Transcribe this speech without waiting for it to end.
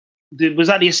Was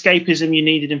that the escapism you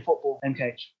needed in football,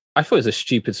 MKH? I thought it was a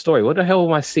stupid story. What the hell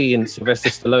am I seeing Sylvester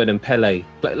Stallone and Pele?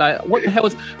 Like, what the hell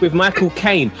is with Michael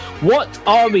Caine? What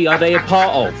army are they a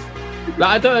part of? Like,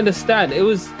 I don't understand. It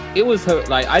was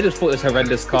like, I just thought it was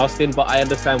horrendous casting, but I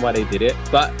understand why they did it.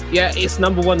 But yeah, it's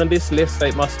number one on this list, so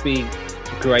it must be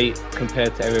great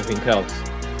compared to everything else.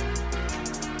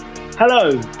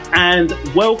 Hello, and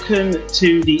welcome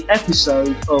to the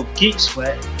episode of Geek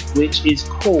Sweat, which is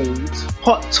called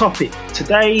Hot Topic.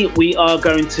 Today we are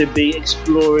going to be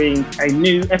exploring a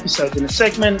new episode in a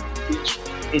segment which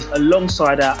is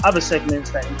alongside our other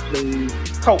segments that include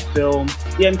Cult Film,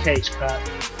 the MKH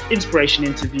Cut, Inspiration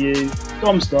Interview,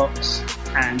 Dom's Docs,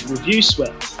 and Review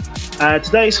Sweat.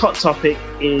 Today's Hot Topic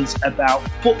is about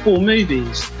football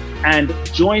movies, and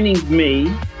joining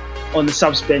me on the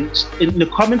subs bench in the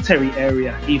commentary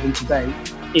area even today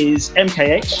is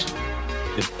MKH.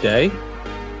 Good day.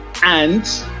 And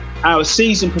our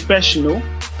seasoned professional,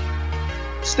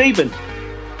 Stephen.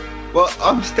 Well,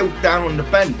 I'm still down on the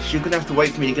bench. You're going to have to wait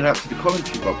for me to get up to the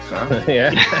commentary box, huh?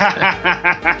 Yeah.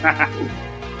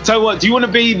 So what, do you want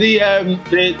to be the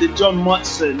John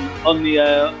Motson on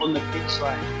the pitch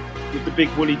side with the big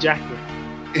woolly jacket?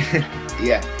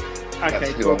 Yeah.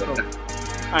 Okay, cool.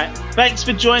 All right, thanks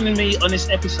for joining me on this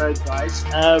episode, guys.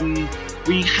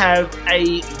 We have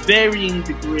a varying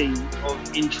degree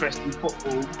of interest in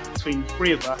football between the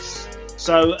three of us.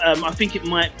 So I think it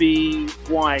might be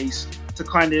wise to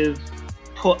kind of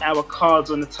put our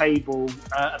cards on the table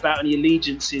about any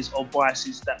allegiances or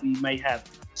biases that we may have.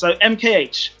 So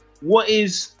MKH, what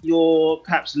is your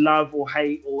perhaps love or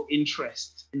hate or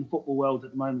interest in the football world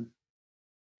at the moment?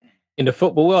 In the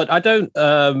football world, I don't...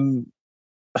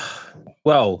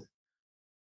 Well,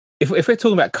 if we're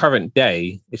talking about current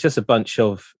day, it's just a bunch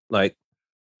of like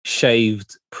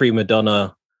shaved prima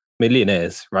donna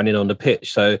millionaires running on the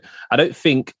pitch. So I don't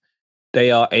think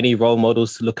they are any role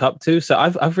models to look up to. So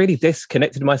I've really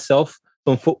disconnected myself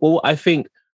from football. I think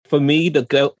for me,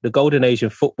 the golden age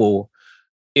of football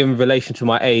in relation to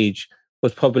my age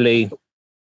was probably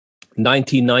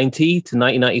 1990 to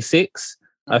 1996.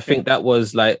 Okay. I think that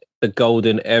was like the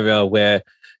golden era where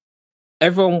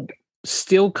everyone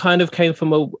still kind of came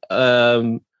from a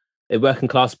working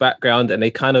class background, and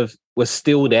they kind of were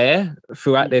still there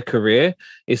throughout their career.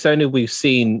 It's only we've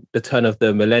seen the turn of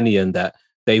the millennium that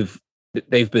they've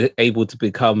been able to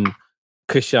become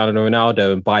Cristiano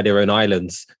Ronaldo and buy their own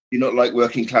islands. You're not like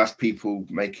working class people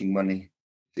making money.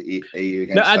 Are you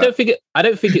against no, that? I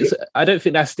don't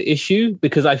think that's the issue,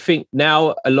 because I think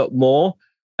now a lot more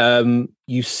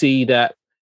you see that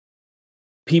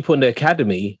people in the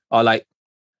academy are like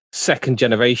second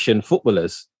generation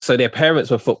footballers. So their parents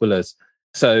were footballers.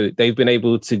 So they've been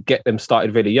able to get them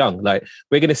started really young. Like,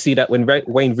 we're going to see that when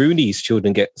Wayne Rooney's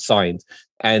children get signed.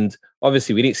 And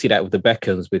obviously we didn't see that with the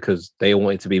Beckhams because they all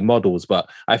wanted to be models. But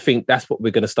I think that's what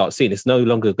we're going to start seeing. It's no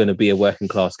longer going to be a working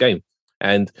class game.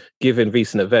 And given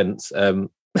recent events,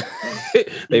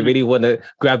 they really want to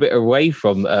grab it away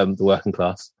from the working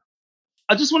class.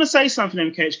 I just want to say something,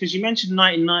 MKH, because you mentioned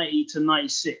 1990 to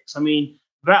 96. I mean,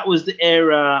 that was the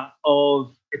era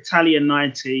of Italian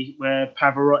 90, where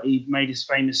Pavarotti made his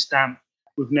famous stamp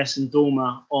with Nessun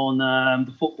Dorma on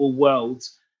the football world.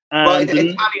 Well,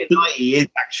 Italian 90 is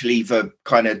actually the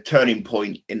kind of turning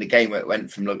point in the game, where it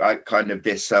went from like kind of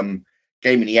this game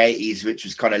in the 80s, which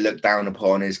was kind of looked down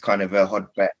upon as kind of a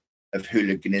hotbed of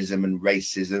hooliganism and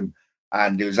racism.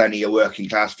 And it was only a working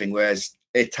class thing, whereas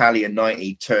Italian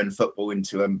 90 turned football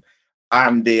into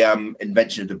and the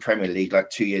invention of the Premier League like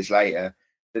 2 years later,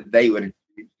 that they would have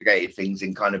integrated things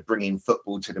in kind of bringing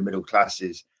football to the middle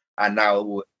classes. And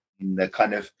now in the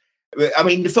kind of, I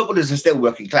mean, the footballers are still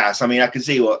working class. I mean, I can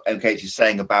see what MKH is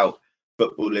saying about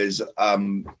footballers,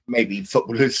 maybe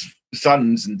footballers'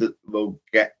 sons, and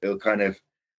they'll kind of,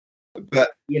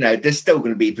 but you know, there's still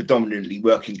going to be predominantly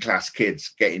working class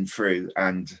kids getting through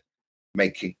and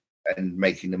making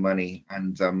the money.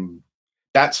 And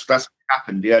that's what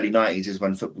happened. The early 90s is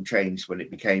when football changed, when it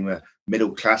became a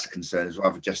middle class concern as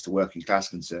rather just a working class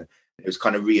concern. It was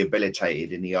kind of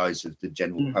rehabilitated in the eyes of the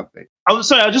general public. I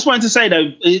just wanted to say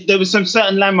though, there was some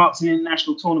certain landmarks in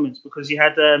international tournaments, because you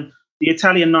had the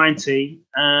Italian 90.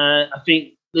 I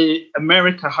think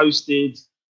America hosted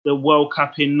the World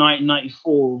Cup in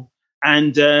 1994,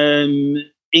 and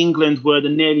England were the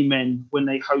nearly men when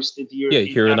they hosted the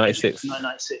Euro 96.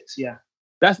 1996, yeah.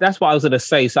 That's what I was going to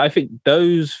say. So I think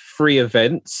those three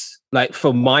events, like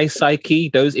for my psyche,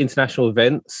 those international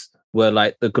events were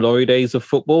like the glory days of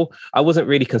football. I wasn't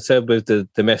really concerned with the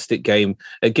domestic game.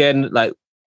 Again, like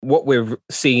what we're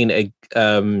seeing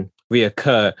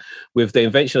reoccur with the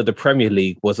invention of the Premier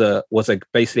League was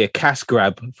basically a cash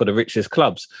grab for the richest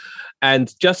clubs.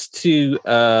 And just to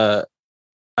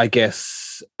I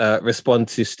guess respond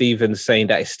to Stephen saying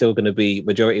that it's still going to be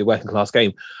majority working class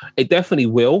game, it definitely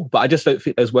will, but I just don't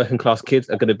think those working class kids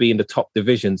are going to be in the top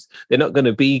divisions. They're not going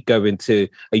to be going to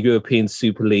a European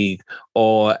Super League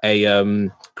or a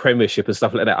Premiership and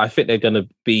stuff like that. I think they're going to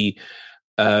be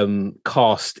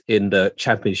cast in the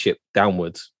Championship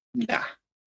downwards. Nah.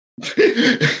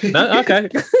 No? Okay.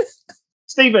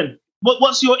 Stephen,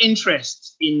 what's your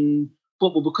interest in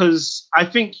football? Because I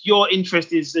think your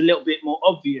interest is a little bit more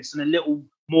obvious and a little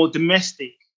more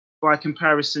domestic by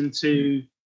comparison to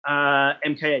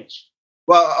MKH.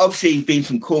 Well, obviously, being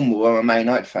from Cornwall, I'm a Man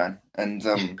United fan,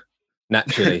 and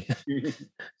naturally.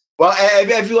 Well,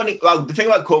 everyone. Well, the thing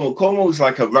about Cornwall's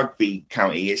like a rugby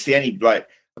county. It's the only, like,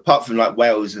 apart from like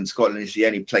Wales and Scotland, it's the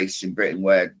only place in Britain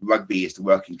where rugby is the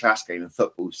working class game and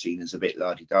football's seen as a bit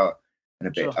la-di-da and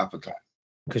a bit upper class.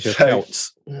 Because you're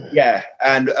Celts. Yeah,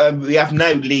 and we have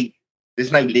no league.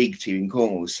 There's no league team in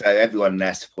Cornwall, so everyone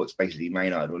there supports basically Man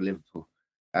United or Liverpool,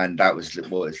 and that was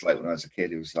what it's like when I was a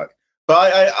kid. It was like,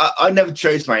 but I never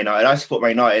chose Man United. I support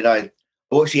Man United. I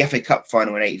watched the FA Cup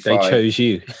final in '85. They chose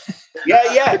you.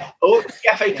 Yeah. I watched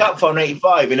the FA Cup final in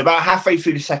 '85, and about halfway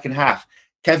through the second half,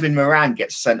 Kevin Moran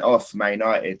gets sent off for Man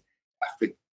United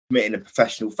after committing a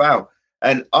professional foul.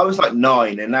 And I was like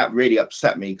 9, and that really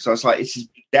upset me because I was like, it's his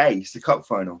big day. It's the cup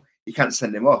final. You can't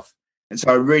send him off. And so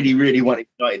I really, really wanted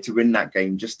United to win that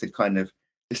game just to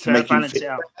make him fit.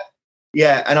 Out.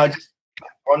 Yeah, and I just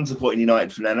kept on supporting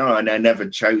United from then on. And I never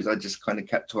chose. I just kind of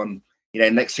kept on.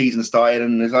 Next season started,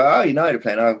 and it's like, oh, United are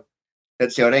playing. Oh,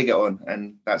 let's see how they get on.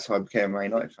 And that's how I became a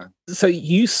Man United fan. So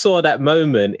you saw that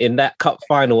moment in that cup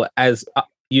final as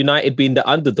United being the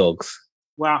underdogs.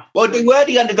 Wow. Well, they were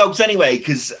the underdogs anyway,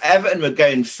 because Everton were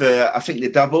going for, I think, the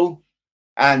double.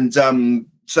 And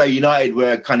so United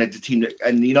were kind of the team that,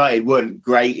 and United weren't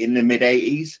great in the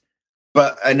mid-'80s.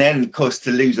 And then, of course,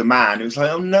 to lose a man, it was like,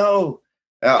 oh no.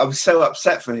 I was so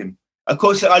upset for him. Of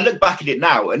course, I look back at it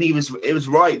now, and it was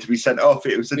right to be sent off.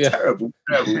 It was a terrible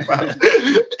foul.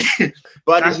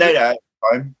 But I didn't know that at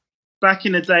the time. Back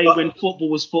in the day when football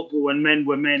was football and men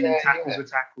were men and tackles were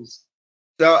tackles.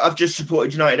 So I've just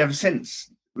supported United ever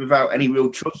since, without any real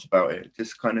choice about it. It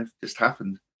just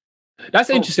happened.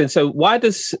 That's interesting. So why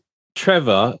does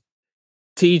Trevor,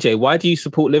 TJ, why do you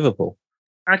support Liverpool?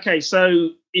 Okay, so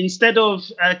instead of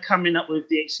coming up with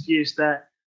the excuse that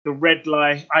the red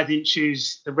lie, I didn't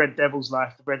choose the Red Devil's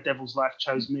life, the Red Devil's life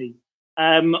chose me.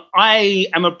 I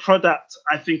am a product,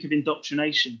 I think, of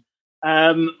indoctrination.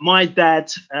 My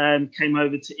dad came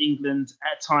over to England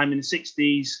at a time in the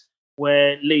 60s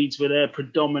where Leeds were the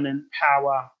predominant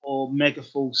power or mega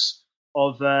force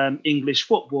of English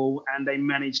football, and they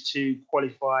managed to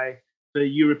qualify for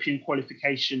European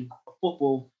qualification of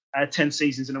football 10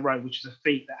 seasons in a row, which was a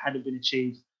feat that hadn't been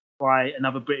achieved by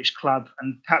another British club,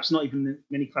 and perhaps not even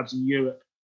many clubs in Europe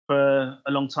for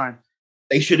a long time.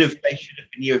 They should have been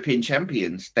European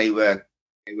champions. They were.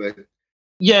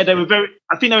 Yeah, they were very.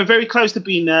 I think they were very close to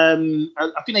being. I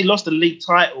think they lost the league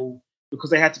title because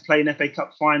they had to play an FA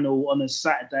Cup final on a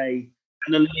Saturday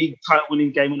and a league title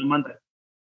winning game on a Monday.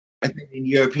 I think in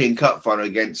European Cup final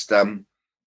against Bayern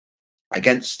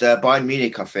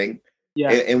Munich, I think.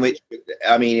 Yeah. In which,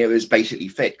 I mean, it was basically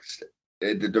fixed.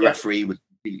 The referee was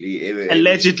completely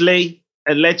allegedly.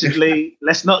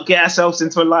 Let's not get ourselves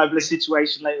into a libelous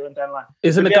situation later on down the line.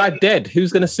 Isn't the guy dead?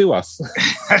 Who's going to sue us?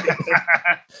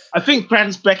 I think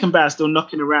Franz Beckenbauer's still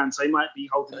knocking around, so he might be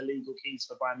holding the legal keys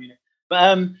for Bayern Munich.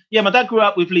 But my dad grew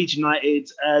up with Leeds United,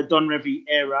 Don Revie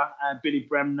era, Billy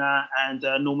Bremner, and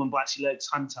Norman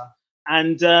Butsy-Hunter.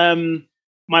 And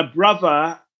my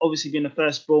brother, obviously being the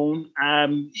firstborn,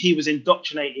 he was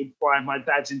indoctrinated by my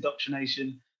dad's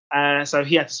indoctrination, so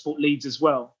he had to support Leeds as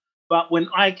well. But when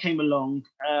I came along,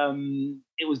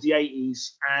 it was the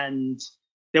 80s, and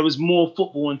there was more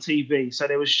football on TV. So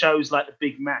there was shows like The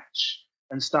Big Match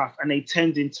and stuff, and they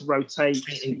tended to rotate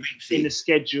in the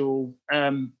schedule,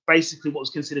 basically what was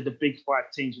considered the big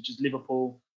 5 teams, which is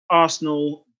Liverpool,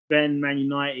 Arsenal, then Man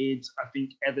United, I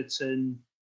think Everton.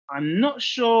 I'm not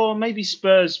sure, maybe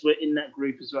Spurs were in that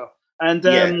group as well. And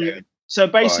so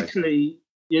basically,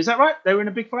 is that right? They were in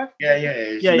a big 5?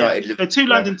 Yeah. United, so 2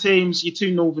 London teams, your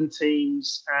 2 Northern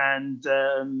teams, and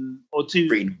or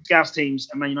 2 Scouse teams,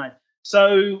 and Man United.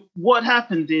 So what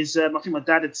happened is, I think my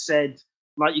dad had said,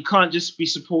 like, you can't just be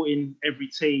supporting every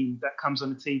team that comes on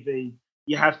the TV.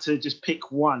 You have to just pick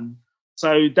one.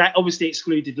 So that obviously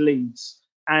excluded Leeds.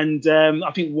 And I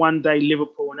think one day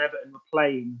Liverpool and Everton were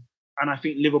playing, and I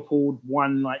think Liverpool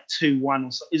won like 2-1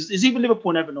 or so. It's either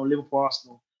Liverpool and Everton or Liverpool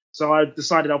Arsenal. So I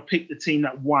decided I'll pick the team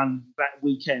that won that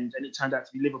weekend, and it turned out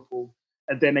to be Liverpool.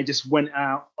 And then they just went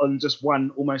out and just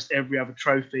won almost every other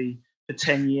trophy for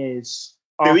 10 years.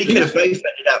 So we could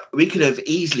have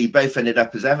easily both ended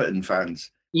up as Everton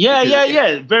fans. Yeah,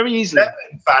 very easily. If an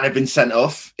Everton fan had been sent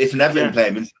off, if an Everton player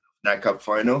had been sent off in that cup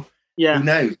final, who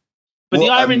knows? But what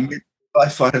the irony,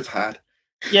 life I'd have had.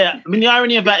 Yeah, I mean, the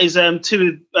irony of that is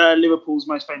two of Liverpool's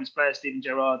most famous players, Steven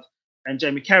Gerrard and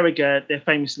Jamie Carragher, they're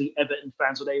famously Everton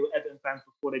fans, or they were Everton fans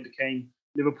before they became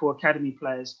Liverpool Academy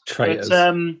players. Traitors.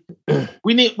 But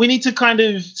we need to kind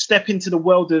of step into the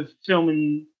world of film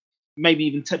and maybe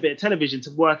even a bit of television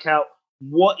to work out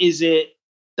what is it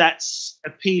that's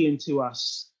appealing to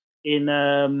us in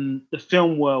the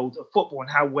film world of football and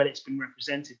how well it's been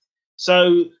represented.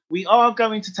 So we are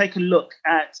going to take a look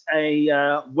at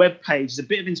a web page, a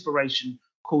bit of inspiration,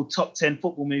 called Top 10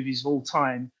 Football Movies of All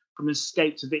Time, from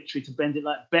Escape to Victory to Bend It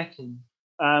Like Beckham,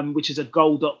 which is a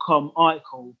goal.com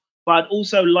article. But I'd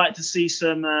also like to see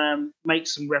make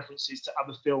some references to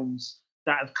other films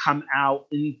that have come out,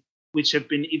 which have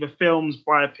been either films,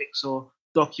 biopics, or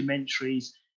documentaries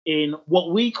in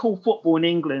what we call football in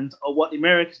England, or what the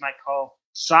Americans might call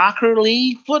soccer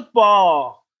league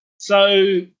football.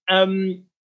 So do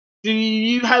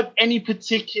either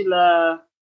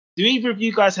of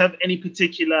you guys have any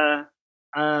particular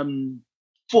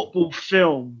football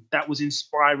film that was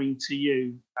inspiring to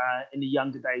you in the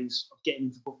younger days of getting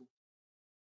into football?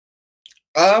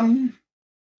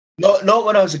 Not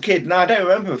when I was a kid. No, I don't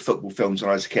remember football films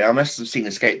when I was a kid. I must have seen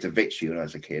Escape to Victory when I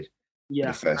was a kid. Yeah,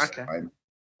 the first time.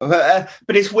 But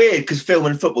it's weird because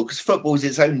football is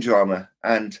its own drama,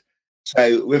 and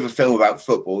so with a film about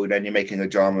football, then you're making a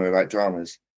drama about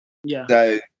dramas. Yeah.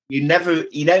 So you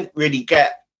don't really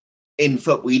get in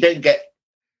football. You don't get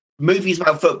movies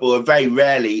about football are very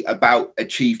rarely about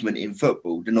achievement in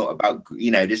football. They're not about,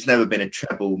 there's never been a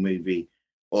treble movie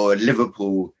or a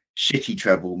Liverpool shitty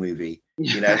treble movie,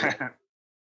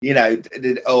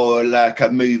 or like a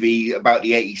movie about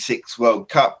the 86 World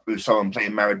Cup with someone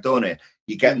playing Maradona.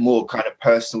 You get more kind of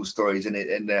personal stories in it.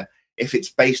 And if it's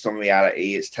based on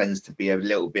reality, it tends to be a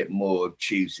little bit more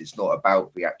obtuse. It's not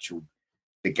about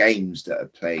the games that are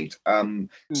played.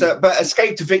 But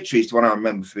Escape to Victory is the one I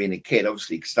remember for being a kid,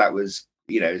 obviously, because that was,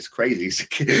 it's crazy.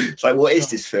 It's like, what is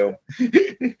this film?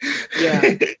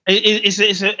 Yeah,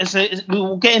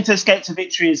 we'll get into Escape to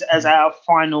Victory as our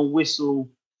final whistle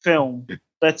film.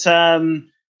 But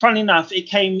funnily enough, it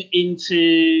came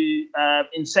into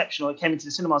Inception, or it came into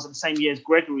the cinemas at the same year as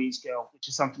Gregory's Girl, which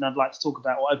is something I'd like to talk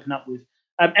about or open up with.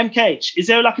 MKH, is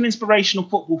there like an inspirational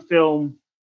football film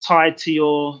tied to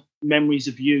your memories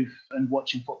of youth and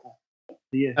watching football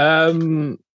for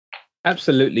you?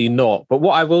 Absolutely not. But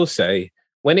what I will say,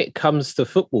 when it comes to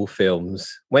football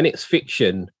films, when it's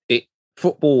fiction,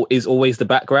 football is always the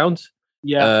background.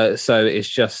 Yeah. So it's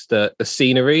just the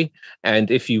scenery. And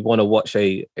if you want to watch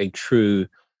a true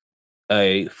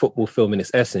football film in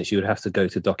its essence, you would have to go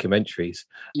to documentaries.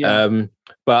 Yeah.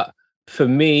 But for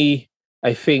me,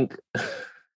 I think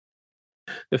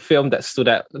the film that stood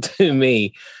out to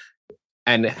me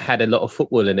and had a lot of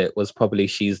football in it was probably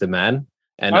She's the Man.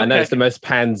 And I know it's the most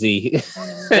pansy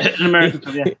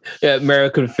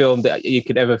American film that you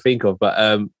could ever think of,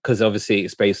 but because obviously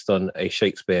it's based on a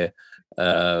Shakespeare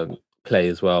play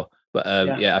as well. But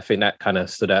I think that kind of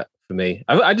stood out for me.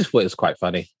 I just thought it was quite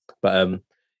funny. But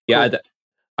cool.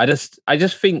 I just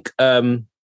think, and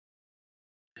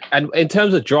in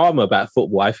terms of drama about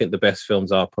football, I think the best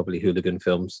films are probably hooligan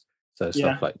films. So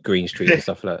stuff like Green Street and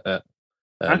stuff like that.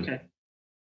 Okay.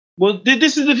 Well,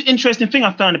 this is the interesting thing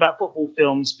I found about football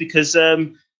films, because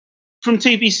from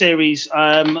TV series,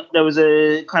 there was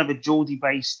a kind of a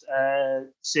Geordie-based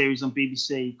series on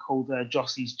BBC called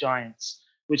Jossie's Giants,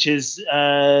 which is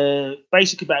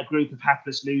basically about a group of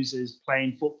hapless losers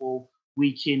playing football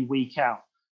week in, week out.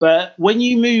 But when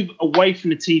you move away from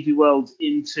the TV world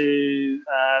into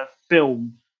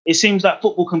film, it seems that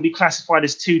football can be classified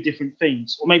as two different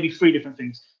things, or maybe three different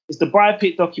things. It's the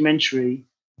biopic documentary,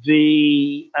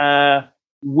 we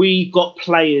got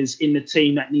players in the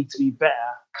team that need to be better,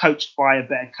 coached by a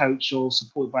better coach or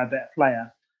supported by a better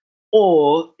player,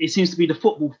 or it seems to be the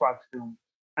football side film.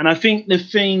 And I think the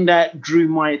thing that drew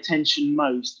my attention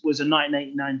most was a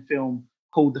 1989 film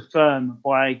called The Firm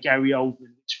by Gary Oldman,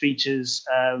 which features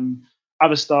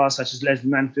other stars such as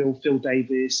Leslie Manville, Phil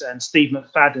Davis, and Steve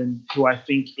McFadden, who I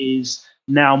think is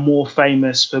now more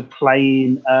famous for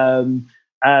playing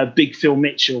Big Phil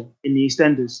Mitchell in the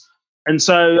EastEnders. And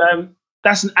so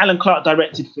that's an Alan Clark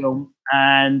directed film,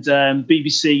 and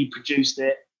BBC produced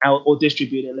it, or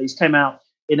distributed it at least, came out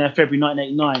in February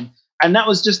 1989. And that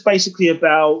was just basically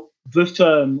about the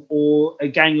firm or a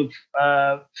gang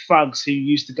of thugs who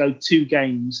used to go to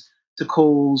games to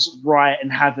cause riot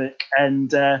and havoc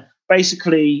and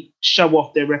basically show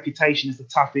off their reputation as the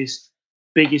toughest,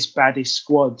 biggest, baddest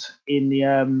squad in the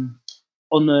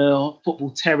on the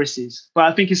football terraces. But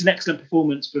I think it's an excellent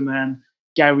performance from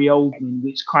Gary Oldman,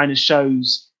 which kind of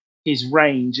shows his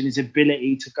range and his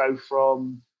ability to go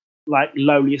from like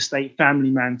lowly estate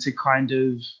family man to kind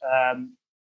of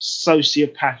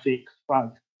sociopathic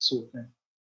thug sort of thing.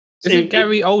 Is it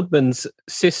Gary Oldman's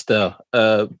sister,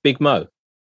 Big Mo?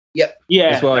 Yep. Yeah.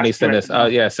 As well in EastEnders. Correct. Oh,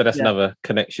 yeah. So that's another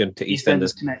connection to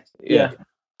EastEnders. Connect. Yeah.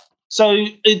 So,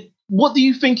 what do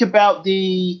you think about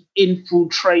the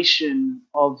infiltration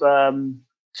of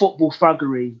football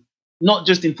thuggery, not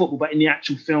just in football, but in the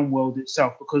actual film world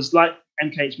itself? Because, like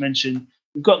MKH mentioned,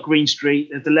 we've got Green Street.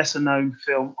 There's the lesser-known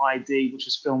film ID, which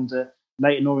was filmed at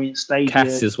Leyton Orient Stadium.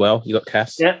 Cass as well. You got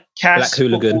Cass. Yeah, Cass. Black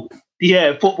Hooligan.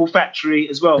 Football Factory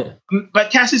as well. But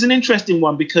Cass is an interesting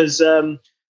one because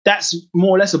that's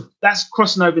more or less that's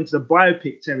crossing over into the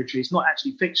biopic territory. It's not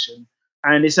actually fiction,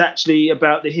 and it's actually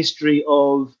about the history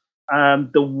of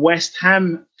the West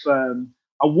Ham firm.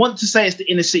 I want to say it's the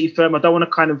inner city firm. I don't want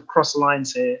to kind of cross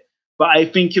lines here, but I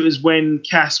think it was when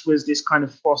Cass was this kind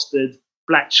of fostered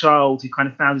black child who kind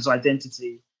of found his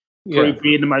identity through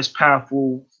being the most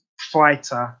powerful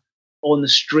fighter on the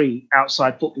street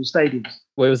outside football stadiums.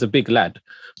 Well, he was a big lad.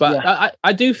 But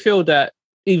I do feel that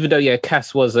even though,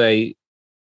 Cass was a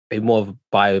more of a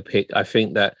biopic, I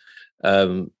think that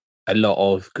a lot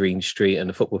of Green Street and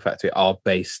the Football Factory are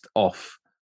based off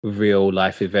real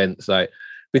life events. Like,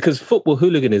 because football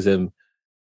hooliganism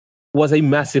was a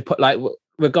massive, like,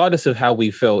 regardless of how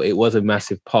we feel, it was a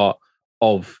massive part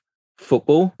of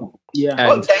football. Yeah.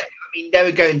 And they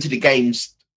were going to the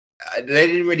games. They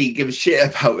didn't really give a shit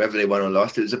about whether they won or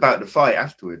lost. It was about the fight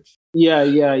afterwards.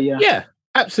 Yeah,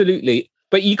 absolutely.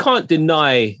 But you can't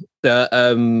deny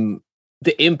the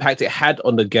impact it had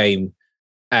on the game,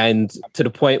 and to the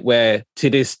point where to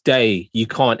this day you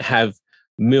can't have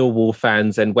Millwall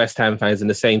fans and West Ham fans in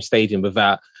the same stadium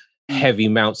without heavy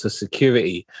mounts of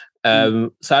security.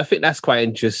 So I think that's quite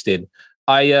interesting.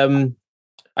 I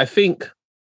think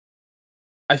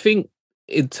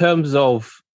in terms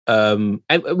of and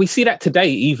we see that today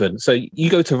even. So you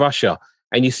go to Russia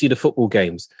and you see the football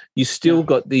games, you still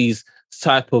got these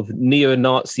type of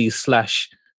neo-Nazi slash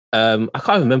I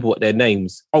can't remember what their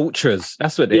names, ultras.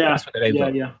 That's what their names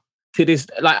are. Yeah. To this,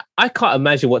 like, I can't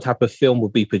imagine what type of film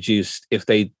would be produced if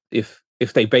they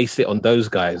based it on those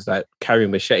guys, like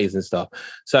carrying machetes and stuff.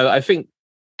 So I think.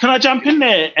 Can I jump in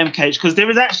there, MKH? Because there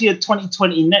is actually a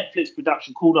 2020 Netflix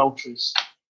production called Ultras,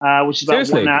 which is about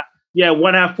Seriously?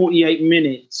 1 hour 48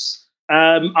 minutes.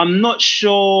 I'm not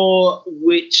sure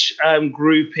which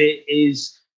group it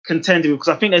is contending with,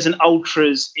 because I think there's an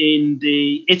Ultras in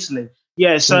Italy.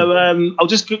 Yeah, so I'll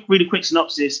just read a quick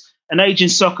synopsis. An aging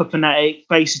soccer fanatic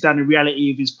faces down the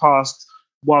reality of his past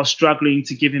while struggling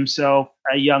to give himself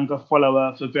a younger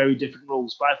follower for very different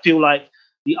rules. But I feel like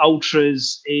the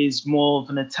Ultras is more of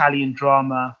an Italian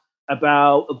drama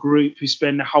about a group who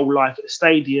spend their whole life at the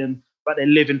stadium, but they're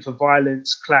living for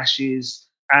violence, clashes,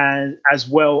 and as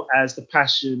well as the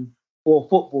passion for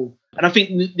football. And I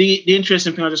think the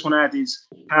interesting thing I just want to add is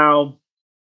how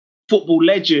football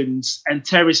legends and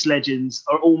terrace legends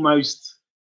are almost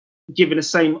given the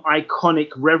same iconic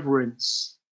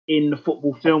reverence in the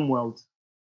football film world.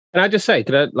 Can I just say,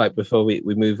 before we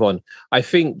move on, I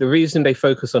think the reason they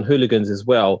focus on hooligans as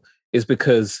well is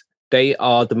because they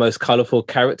are the most colourful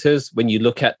characters when you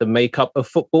look at the makeup of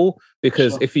football.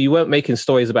 Because if you weren't making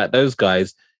stories about those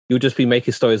guys, you'll just be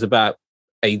making stories about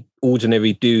a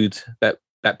ordinary dude that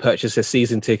purchased a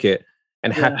season ticket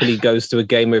and happily goes to a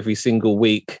game every single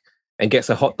week and gets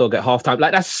a hot dog at halftime.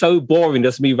 Like, that's so boring,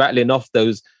 just me rattling off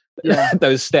those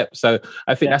those steps. So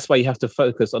I think that's why you have to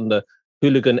focus on the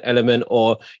hooligan element,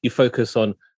 or you focus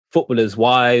on footballers'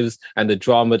 wives and the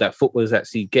drama that footballers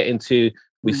actually get into.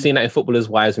 We've seen that in Footballers'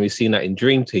 Wives and we've seen that in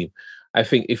Dream Team. I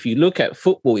think if you look at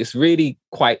football, it's really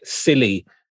quite silly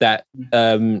that,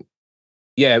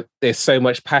 there's so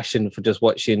much passion for just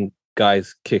watching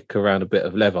guys kick around a bit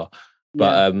of leather.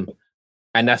 But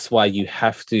and that's why you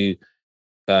have to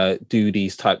do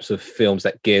these types of films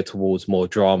that gear towards more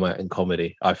drama and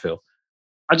comedy, I feel.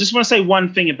 I just want to say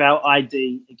one thing about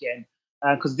ID again,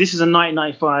 because this is a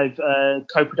 1995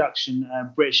 co-production,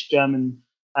 British-German,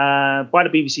 by the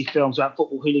BBC Films about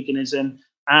football hooliganism.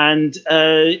 And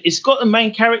it's got a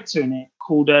main character in it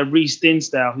called Rhys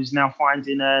Dinsdale, who's now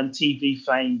finding TV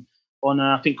fame on,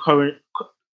 I think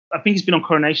he's been on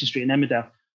Coronation Street in Emmerdale.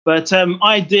 But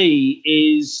ID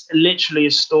is literally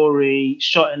a story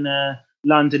shot in a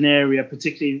London area,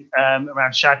 particularly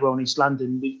around Shadwell in East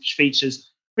London, which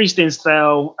features Reece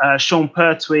Dinsdale, Sean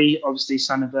Pertwee, obviously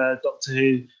son of Doctor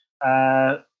Who,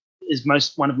 is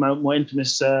one of my more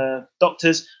infamous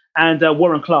doctors, and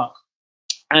Warren Clark.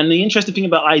 And the interesting thing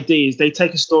about ID is they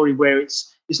take a story where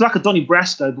it's like a Donnie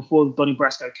Brasco before Donnie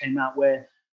Brasco came out, where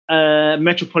a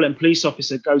Metropolitan Police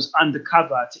officer goes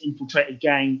undercover to infiltrate a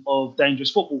gang of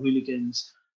dangerous football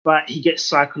hooligans, but he gets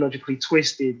psychologically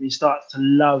twisted. He starts to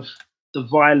love the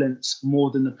violence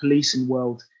more than the policing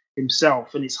world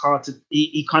himself, and it's hard to.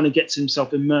 He kind of gets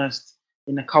himself immersed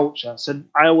in the culture. So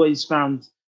I always found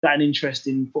that an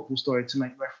interesting football story to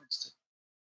make reference to.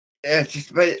 Yeah,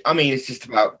 it's just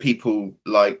about people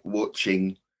like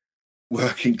watching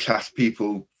working class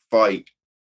people fight.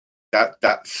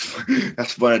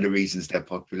 That's one of the reasons they're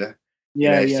popular.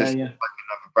 Yeah, it's just like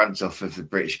another branch off of the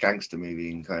British gangster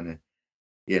movie, and kind of,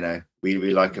 we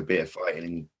like a bit of fighting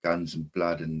and guns and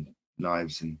blood and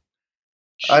knives and.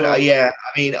 Sure.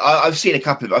 I've seen a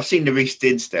couple I've seen the Reece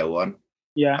Dinsdale one.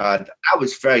 Yeah, that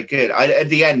was very good. At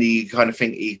the end, you kind of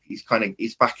think he's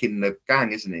back in the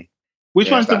gang, isn't he?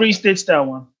 Which one's the Reece Dinsdale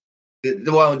one?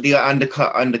 The one with the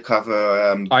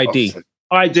undercover ID. officer.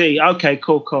 ID. Okay,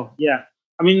 cool. Yeah,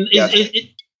 I mean,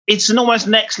 it's almost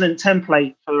an excellent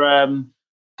template for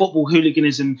football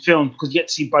hooliganism film because you get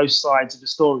to see both sides of the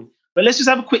story. But let's just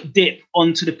have a quick dip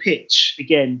onto the pitch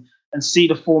again and see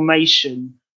the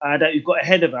formation that we've got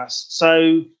ahead of us.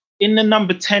 So in the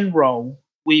number 10 role,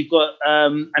 we've got,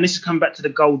 and this is coming back to the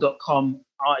goal.com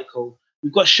article,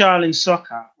 we've got Shaolin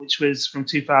Soccer, which was from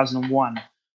 2001,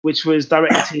 which was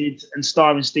directed and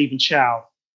starring Stephen Chow,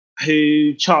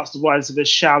 who charts the rise of a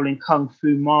Shaolin Kung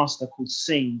Fu master called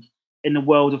Singh in the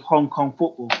world of Hong Kong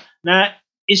football. Now,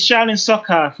 is Shaolin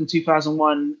Soccer from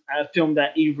 2001 a film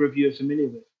that either of you are familiar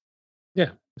with? Yeah,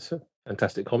 it's a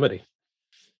fantastic comedy.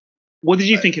 What did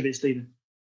you think of it, Stephen?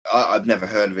 I've never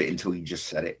heard of it until you just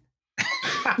said it.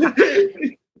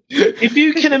 If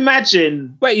you can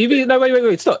imagine...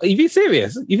 Wait, stop. Are you being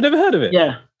serious? You've never heard of it?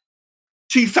 Yeah.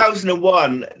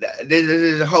 2001,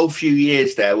 there's a whole few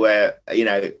years there where,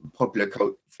 popular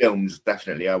cult films,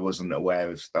 definitely I wasn't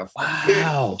aware of stuff.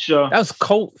 Wow. Sure. That was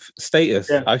cult status,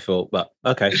 yeah. I thought, but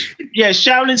okay. Yeah,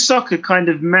 Shaolin Soccer kind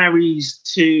of marries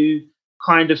two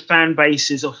kind of fan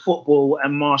bases of football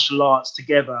and martial arts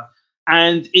together.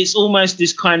 And it's almost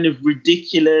this kind of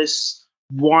ridiculous,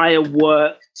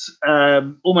 wire-worked,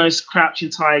 almost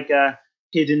Crouching Tiger,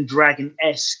 Hidden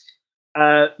Dragon-esque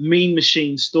Mean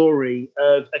Machine story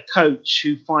of a coach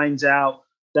who finds out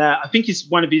that I think it's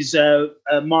one of his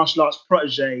martial arts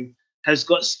protege has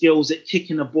got skills at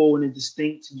kicking a ball in a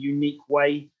distinct and unique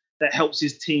way that helps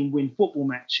his team win football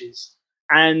matches.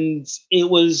 And it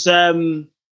was, it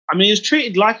was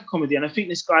treated like a comedy. And I think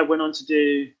this guy went on to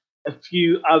do a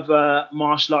few other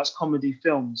martial arts comedy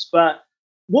films. But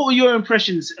what were your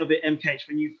impressions of it, MKH,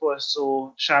 when you first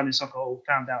saw Shaolin Soccer or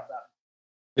found out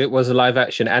that? It was a live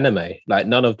action anime. Like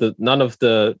none of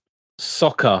the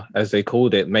soccer, as they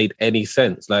called it, made any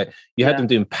sense. Like you had them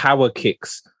doing power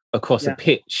kicks across a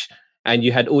pitch, and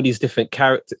you had all these different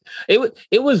characters.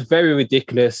 It was very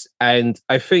ridiculous. And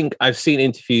I think I've seen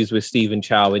interviews with Stephen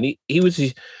Chow, and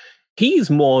he's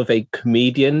more of a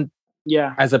comedian,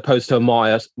 as opposed to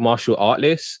a martial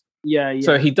artist.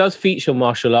 So he does feature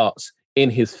martial arts in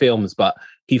his films, but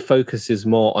he focuses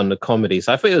more on the comedy.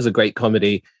 So I thought it was a great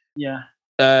comedy. Yeah.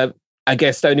 I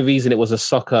guess the only reason it was a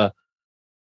soccer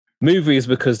movie is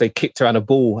because they kicked around a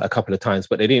ball a couple of times,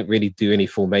 but they didn't really do any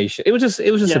formation. It was just a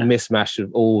mismatch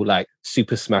of all like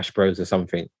Super Smash Bros or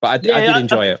something. But I did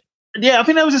enjoy it. Yeah, I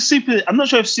think there was a super. I'm not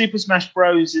sure if Super Smash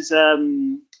Bros is.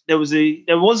 There was a.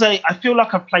 I feel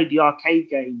like I played the arcade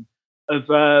game of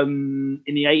in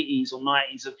the 80s or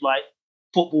 90s of like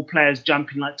football players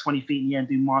jumping like 20 feet in the air and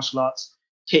doing martial arts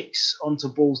kicks onto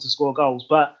balls to score goals.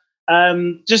 But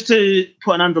just to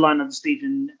put an underline on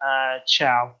Stephen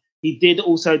Chow, he did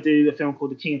also do a film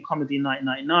called The King of Comedy in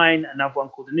 1999, another one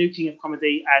called The New King of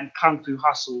Comedy, and Kung Fu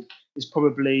Hustle is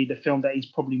probably the film that he's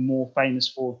probably more famous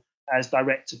for as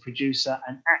director, producer,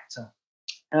 and actor.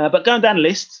 But going down the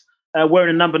list,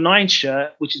 wearing a number 9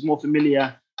 shirt, which is more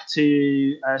familiar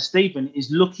to Stephen,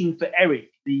 is Looking for Eric,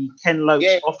 the Ken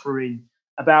Loach offering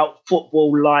about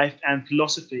football, life, and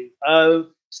philosophy.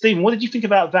 Stephen, what did you think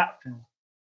about that film?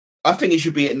 I think it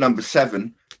should be at number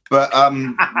 7, but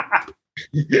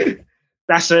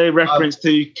that's a reference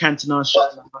to Cantona's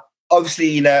shirt number.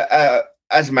 Obviously,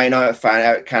 as a Man United fan,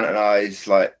 Eric Cantona is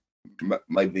like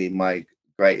maybe my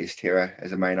greatest hero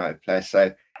as a Man United player.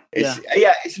 So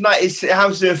it's nice. It's how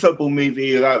to do a football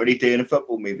movie without really doing a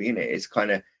football movie, isn't it? It's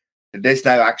kind of, there's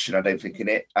no action, I don't think, in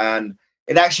it, and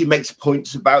it actually makes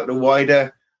points about the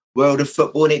wider world of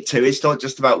football in it too. It's not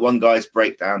just about one guy's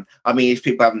breakdown. I mean, if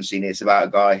people haven't seen it, it's about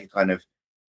a guy who kind of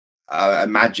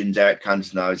imagines Eric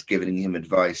Cantona is giving him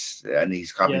advice, and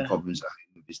he's having problems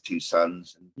with his two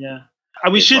sons.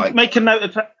 And we should make a note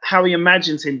of how he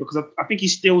imagines him, because I think he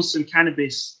steals some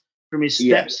cannabis from his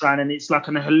stepson, and it's like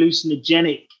an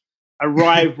hallucinogenic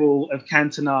arrival of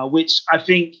Cantona, which I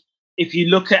think, if you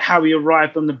look at how he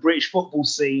arrived on the British football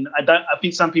scene, I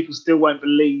think some people still won't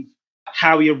believe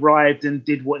how he arrived and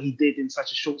did what he did in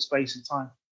such a short space of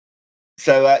time.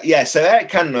 So so Eric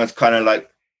Cantona is kind of like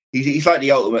he's like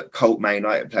the ultimate cult Man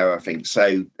United player, I think.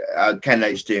 So Ken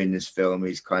Loach doing this film,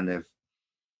 he's kind of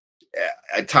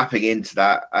tapping into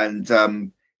that,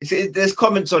 and there's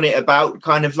comments on it about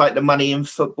kind of like the money in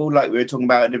football, like we were talking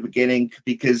about at the beginning,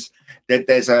 because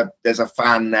there's a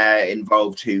fan there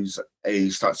involved who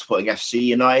starts supporting FC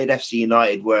United. FC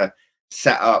United were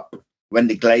set up when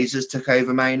the Glazers took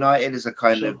over Man United as a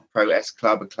kind of protest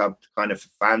club, a club kind of for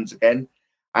fans again.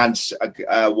 And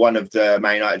one of the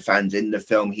Man United fans in the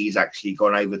film, he's actually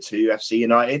gone over to FC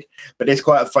United. But there's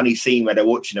quite a funny scene where they're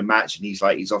watching a match, and he's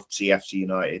off to see FC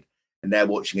United, and they're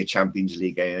watching a Champions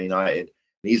League game at United.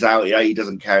 And he's out, he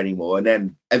doesn't care anymore. And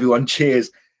then everyone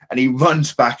cheers, and he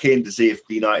runs back in to see if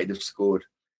United have scored.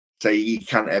 So he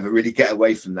can't ever really get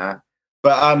away from that.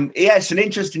 But it's an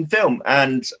interesting film,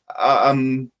 and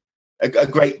a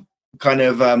great kind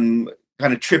of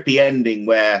trippy ending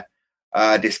where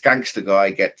this gangster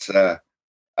guy gets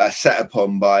set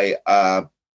upon by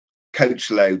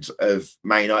coach loads of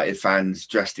Man United fans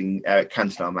dressed in Eric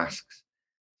Cantona masks.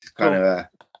 It's kind of a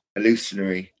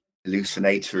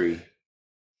hallucinatory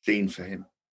scene for him.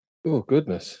 Oh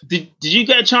goodness! Did you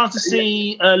get a chance to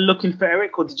see Looking for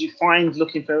Eric, or did you find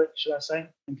Looking for Eric? Should I say,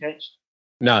 MK?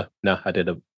 No, I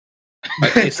didn't.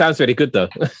 It sounds really good though.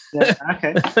 Yeah,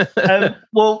 okay.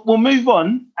 Well, we'll move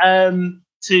on to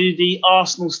the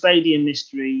Arsenal Stadium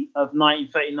mystery of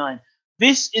 1939.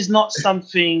 This is not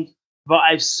something that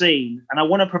I've seen, and I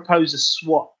want to propose a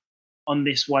swap on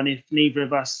this one if neither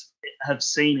of us have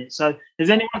seen it. So has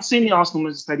anyone seen the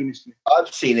Arsenal Stadium mystery?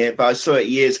 I've seen it, but I saw it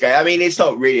years ago. I mean, it's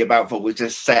not really about football. It's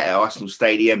just set at Arsenal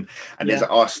Stadium, and there's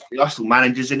Arsenal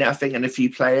managers in it, I think, and a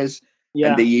few players. Yeah.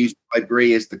 And they use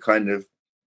Highbury as the kind of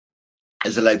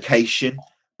as a location,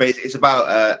 but it's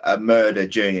about a murder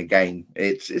during a game.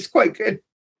 It's quite good.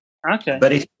 Okay,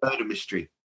 but it's a murder mystery.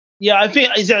 Yeah, I think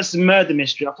it's just a murder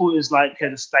mystery. I thought it was like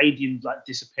the stadium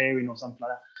disappearing or something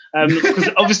like that. Because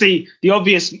obviously the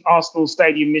obvious Arsenal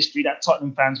Stadium mystery that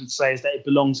Tottenham fans would say is that it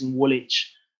belongs in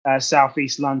Woolwich,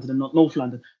 southeast London, and not North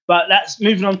London. But that's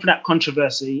moving on from that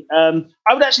controversy. I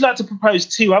would actually like to propose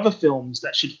two other films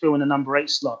that should fill in the number 8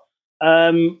 slot.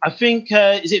 I think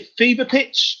is it Fever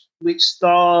Pitch, which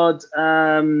starred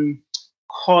Colin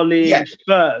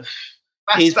Firth.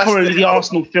 Is probably the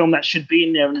Arsenal film that should be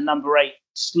in there in the number 8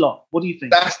 slot. What do you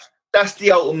think? That's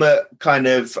the ultimate kind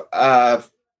of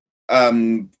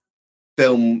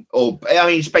film, or I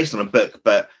mean, it's based on a book,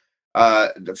 but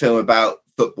the film about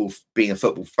football, being a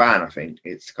football fan. I think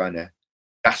it's kind of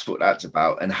that's what that's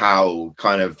about, and how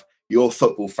kind of your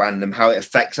football fandom, how it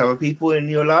affects other people in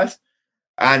your life.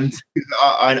 And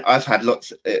I've had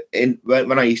lots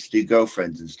when I used to do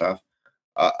girlfriends and stuff.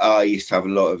 I used to have a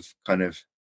lot of kind of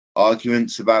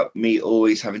arguments about me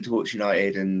always having to watch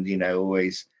United, and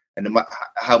always, and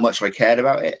how much I cared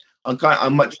about it.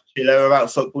 I'm much chiller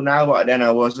about football now, but then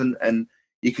I wasn't, and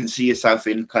you can see yourself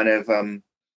in kind of the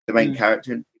main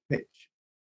character in the pitch.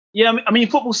 Yeah, I mean,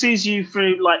 football sees you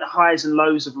through like the highs and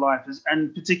lows of life,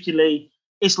 and particularly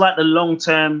it's like the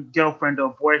long-term girlfriend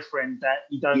or boyfriend that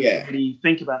you don't really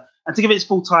think about. And to give it its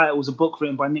full title, was a book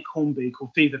written by Nick Hornby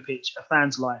called Fever Pitch: A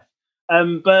Fan's Life.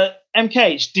 But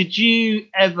MKH, did you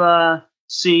ever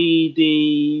see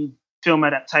the film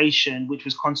adaptation, which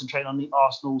was concentrated on the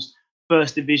Arsenal's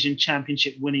First Division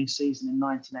Championship winning season in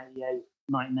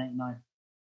 1988-1989?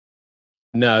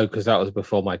 No, because that was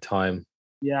before my time.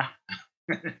 Yeah.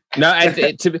 No,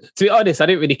 and to be honest, I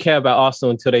didn't really care about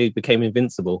Arsenal until they became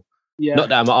invincible. Yeah. Not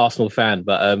that I'm an Arsenal fan,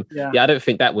 but I don't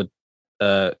think that would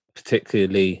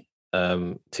particularly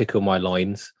tickle my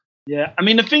loins. Yeah, I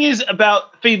mean, the thing is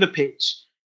about Fever Pitch,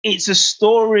 it's a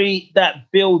story that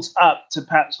builds up to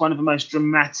perhaps one of the most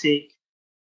dramatic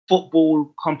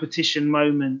football competition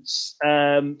moments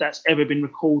that's ever been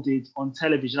recorded on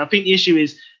television. I think the issue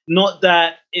is not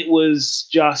that it was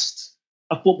just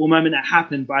a football moment that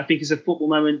happened, but I think it's a football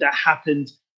moment that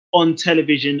happened on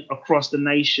television across the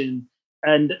nation,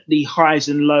 and the highs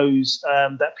and lows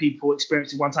that people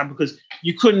experienced at one time, because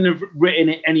you couldn't have written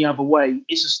it any other way.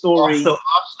 It's a story.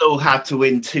 Arsenal had to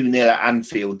win 2-0 at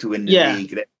Anfield to win the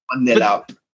league. 1-0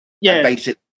 up. Yeah.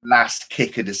 Basically, last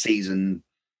kick of the season.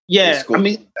 Yeah, I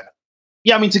mean,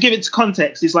 to give it to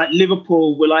context, it's like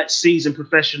Liverpool were like seasoned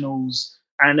professionals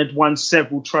and had won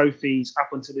several trophies up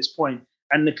until this point,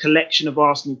 and the collection of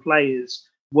Arsenal players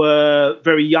were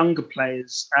very younger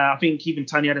players. I think even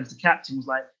Tony Adams, the captain, was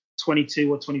like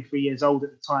 22 or 23 years old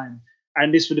at the time,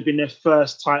 and this would have been their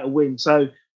first title win. So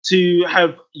to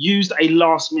have used a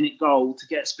last-minute goal to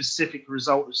get a specific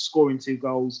result of scoring 2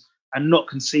 goals and not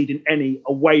conceding any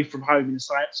away from home in a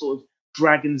sort of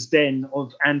Dragon's Den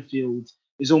of Anfield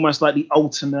is almost like the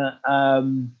ultimate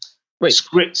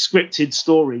scripted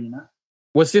story, you know?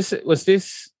 Was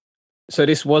this? So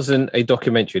this wasn't a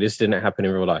documentary. This didn't happen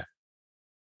in real life.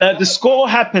 The score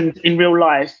happened in real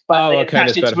life, but they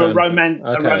attached it to a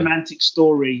romantic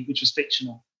story, which was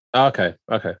fictional. Okay.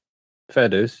 Fair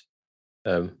dues.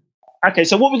 Okay,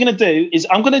 so what we're going to do is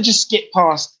I'm going to just skip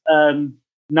past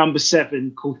number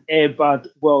 7 called Air Bud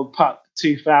World Cup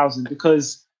 2000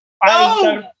 because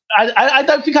I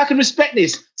don't think I can respect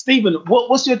this. Stephen,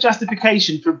 what's your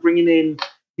justification for bringing in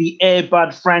the Air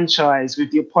Bud franchise with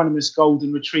the eponymous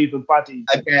golden retriever Buddy?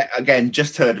 Again,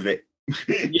 just heard of it.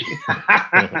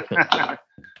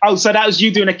 Oh, so that was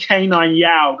you doing a canine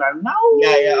yowl going, no.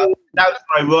 Yeah. That was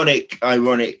ironic.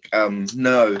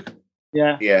 No.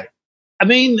 Yeah. I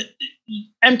mean,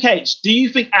 MKH, do you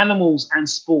think animals and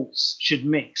sports should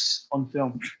mix on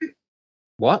film?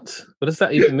 What does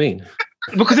that even mean?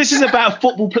 Because this is about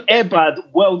football. Air Bud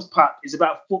World Cup is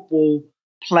about football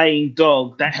playing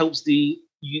dog that helps the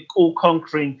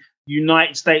all-conquering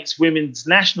United States women's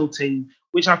national team,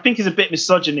 which I think is a bit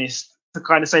misogynist to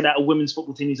kind of say that a women's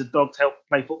football team needs a dog to help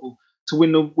play football to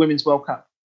win the Women's World Cup.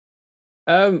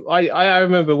 I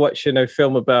remember watching a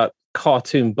film about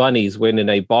cartoon bunnies winning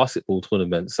a basketball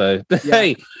tournament. So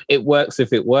hey, it works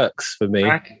if it works for me.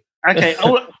 Okay.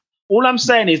 All I'm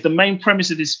saying is the main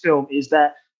premise of this film is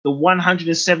that the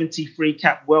 173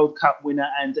 cap World Cup winner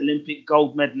and Olympic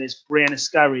gold medalist Brianna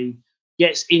Scurry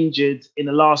gets injured in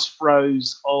the last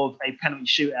throes of a penalty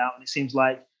shootout, and it seems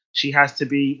like she has to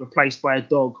be replaced by a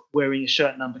dog wearing a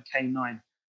shirt number K9.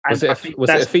 Was it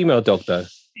a female dog though?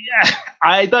 Yeah,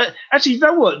 I don't actually. You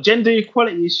know what? Gender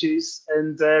equality issues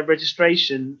and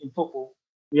registration in football.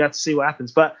 We have to see what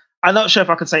happens. But I'm not sure if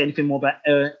I can say anything more about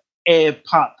Air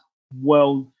Bud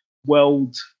World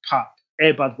Cup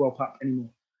anymore.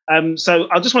 So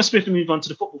I just want to swiftly move on to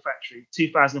the Football Factory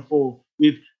 2004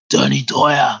 with Danny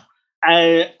Dyer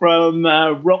from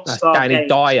Rockstar. Danny Games.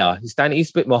 Dyer. He's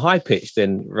a bit more high pitched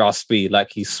than raspy,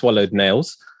 like he's swallowed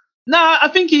nails. No, I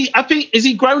think is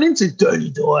he grown into Danny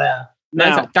Dyer? No,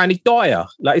 it's like Danny Dyer.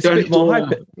 Like it's a bit more high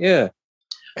pitched. Yeah.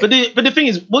 But the thing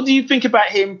is, what do you think about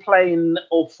him playing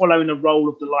or following the role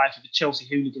of the life of a Chelsea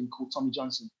hooligan called Tommy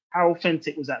Johnson? How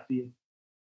authentic was that for you?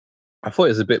 I thought it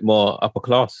was a bit more upper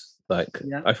class. I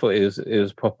thought it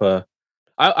was proper.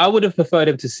 I would have preferred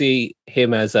him to see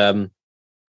him as a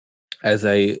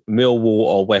Millwall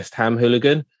or West Ham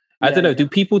hooligan. I don't know. Do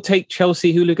people take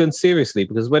Chelsea hooligans seriously?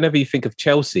 Because whenever you think of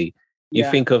Chelsea, you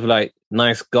think of like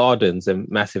nice gardens and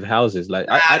massive houses. Like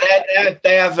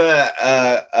they have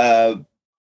a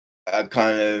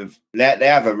kind of they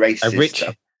have a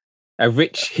racist, a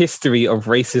rich history of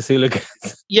racist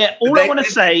hooligans. Yeah, all I want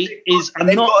to say is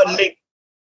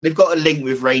they've got a link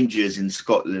with Rangers in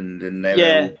Scotland, and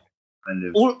they're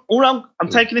I'm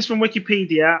taking this from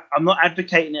Wikipedia. I'm not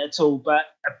advocating it at all, but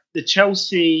the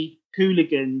Chelsea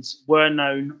hooligans were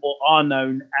known or are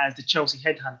known as the Chelsea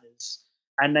Headhunters,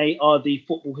 and they are the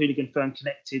football hooligan firm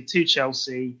connected to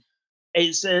Chelsea.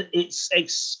 It's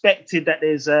expected that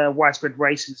there's widespread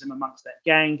racism amongst that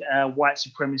gang. White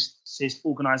supremacist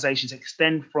organisations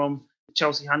extend from the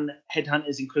Chelsea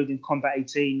Headhunters, including Combat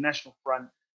 18, National Front,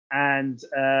 and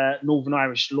Northern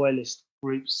Irish loyalist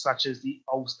groups such as the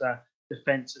Ulster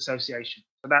Defence Association.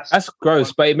 So that's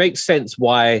gross, but it makes sense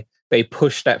why they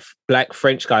pushed that black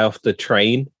French guy off the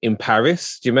train in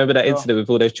Paris. Do you remember that incident with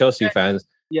all those Chelsea fans?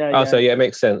 Yeah. So it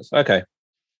makes sense. Okay.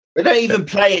 They don't even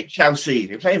play at Chelsea.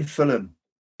 They play in Fulham.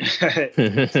 So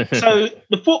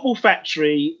the Football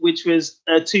Factory, which was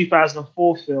a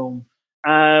 2004 film,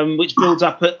 which builds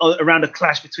up around a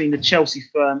clash between the Chelsea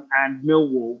firm and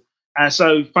Millwall.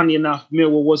 So, funny enough,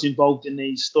 Millwall was involved in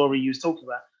the story you was talking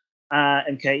about,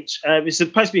 MKH. It's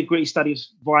supposed to be a gritty study of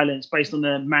violence based on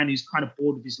a man who's kind of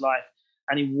bored of his life,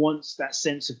 and he wants that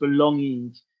sense of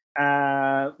belonging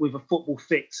with a football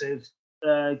fix of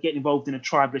getting involved in a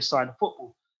tribalist side of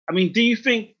football. I mean, do you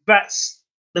think that's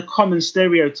the common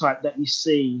stereotype that we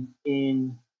see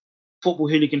in football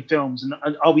hooligan films, and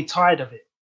are we tired of it?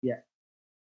 Yeah.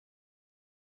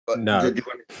 No.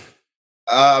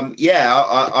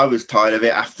 I was tired of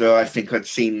it after I think I'd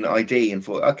seen ID and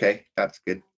thought, okay, that's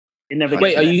good. It never.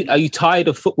 Wait, are you tired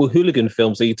of football hooligan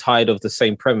films? Are you tired of the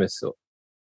same premise? Or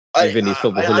Vinny's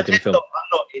football hooligan film? I'm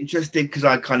not interested because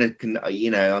I kind of can,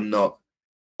 I'm not.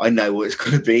 I know what it's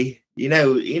going to be. You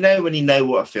know when you know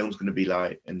what a film's going to be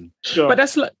like, and Sure. But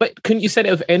that's like, but couldn't you say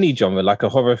that of any genre, like a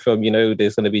horror film?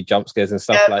 There's going to be jump scares and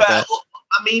stuff like that.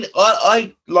 I mean,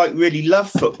 I like really love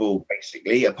football,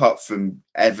 basically, apart from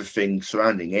everything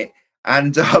surrounding it,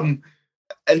 and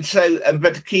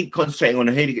but to keep concentrating on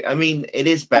a hooligan, I mean, it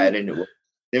is better than it was.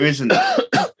 There isn't.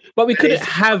 But we couldn't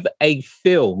have a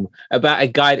film about a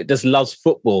guy that just loves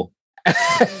football.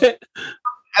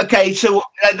 Okay, so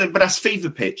but that's Fever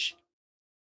Pitch.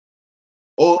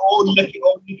 Or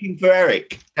looking for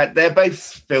Eric. They're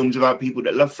both films about people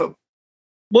that love football.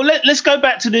 Well, let's go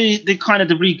back to the kind of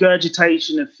the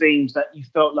regurgitation of themes that you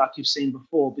felt like you've seen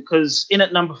before, because in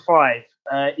at number 5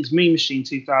 is Mean Machine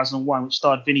 2001, which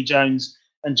starred Vinnie Jones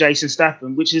and Jason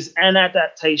Statham, which is an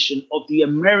adaptation of the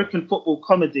American football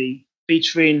comedy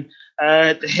featuring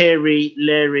the hairy,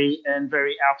 Larry, and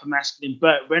very alpha masculine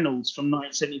Burt Reynolds from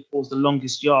 1974's The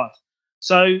Longest Yard.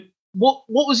 So what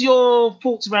was your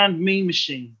thoughts around Mean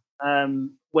Machine,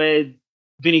 where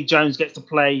Vinnie Jones gets to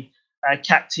play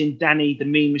Captain Danny the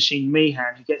Mean Machine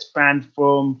Meehan, who gets banned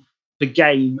from the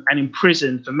game and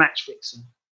imprisoned for match fixing?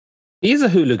 He's a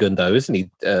hooligan, though, isn't he,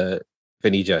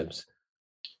 Vinnie Jones?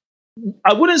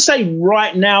 I wouldn't say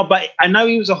right now, but I know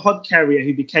he was a hod carrier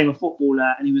who became a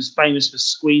footballer, and he was famous for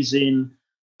squeezing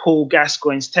Paul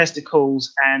Gascoigne's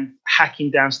testicles and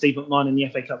hacking down Steve McMahon in the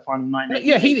FA Cup final in 1998.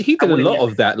 Yeah, he did a lot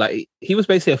of that. Like, he was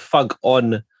basically a thug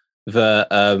on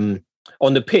the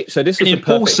pitch. So this was a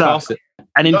perfect casting.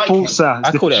 An enforcer.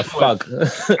 I call it a thug,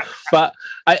 but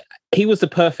he was the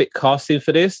perfect casting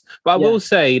for this. But I will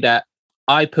say that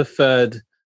I preferred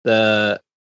the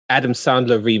Adam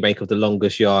Sandler remake of The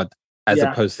Longest Yard as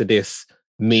opposed to this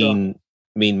mean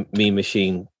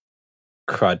machine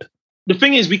crud. The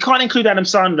thing is, we can't include Adam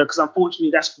Sandler because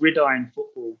unfortunately that's gridiron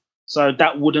football, so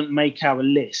that wouldn't make our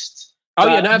list. Oh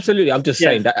yeah, no, absolutely. I'm just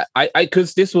saying that I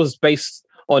because this was based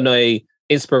on a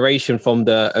inspiration from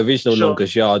the original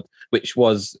Longest Yard, which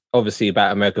was obviously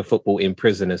about American football in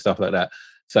prison and stuff like that.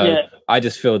 So I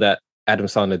just feel that Adam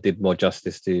Sandler did more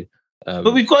justice to.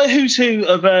 But we've got a who's who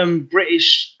of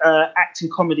British acting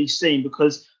comedy scene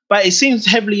but it seems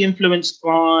heavily influenced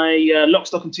by Lock,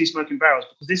 Stock and Two Smoking Barrels,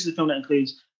 because this is a film that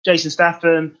includes Jason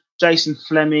Statham, Jason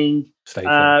Fleming,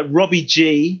 Robbie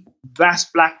G,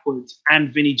 Vass Blackwood,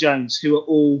 and Vinnie Jones, who are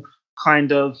all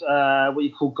kind of what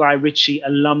you call Guy Ritchie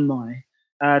alumni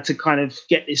to kind of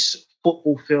get this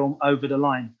football film over the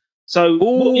line.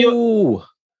 So,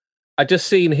 I just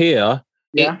seen here.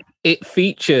 Yeah. It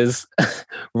features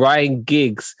Ryan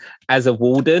Giggs as a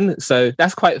warden. So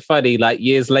that's quite funny. Like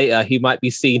years later, he might be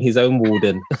seeing his own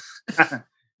warden.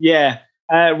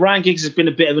 Ryan Giggs has been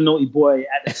a bit of a naughty boy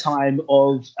at the time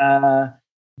of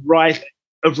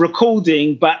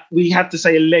recording, but we have to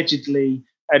say allegedly,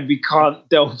 and we can't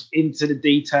delve into the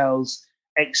details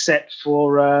except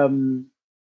for, I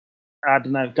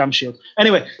don't know, Gum Shield.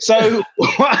 Anyway, so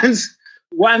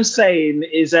what I'm saying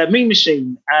is Mean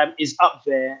Machine is up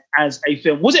there as a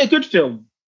film. Was it a good film?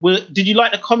 Did you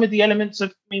like the comedy elements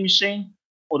of Mean Machine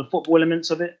or the football elements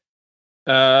of it?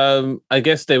 I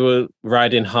guess they were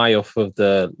riding high off of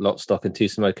the Lock, Stock and Two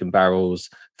Smoking Barrels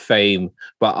fame,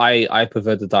 but I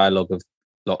prefer the dialogue of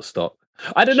Lock, Stock.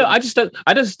 I don't know. I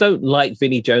just don't like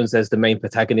Vinnie Jones as the main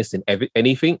protagonist in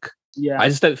anything. Yeah. I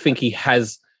just don't think he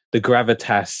has the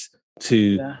gravitas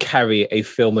to carry a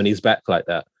film on his back like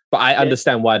that. But I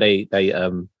understand why they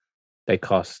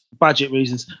cast budget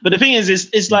reasons. But the thing is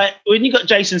it's like when you got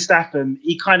Jason Statham,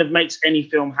 he kind of makes any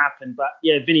film happen. But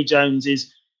Vinnie Jones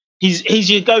he's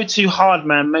your go-to hard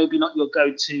man, maybe not your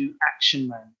go-to action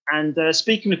man. And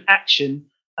speaking of action,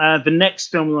 the next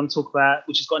film we want to talk about,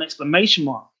 which has got an exclamation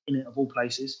mark in it of all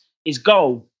places, is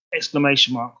Goal!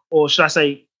 Exclamation mark, or should I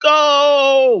say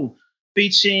Goal!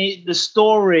 Featuring the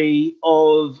story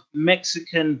of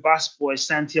Mexican busboy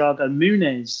Santiago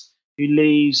Munez, who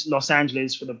leaves Los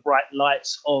Angeles for the bright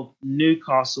lights of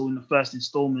Newcastle in the first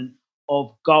installment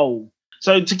of Goal.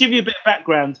 So to give you a bit of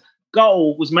background,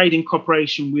 Goal was made in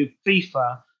cooperation with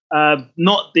FIFA,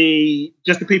 not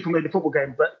just the people who made the football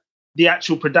game, but the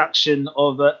actual production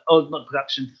of,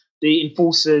 the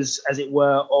enforcers, as it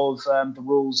were, of the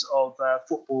rules of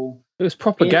football. It was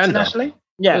propaganda. Internationally.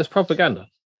 Yeah. It was propaganda.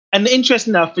 And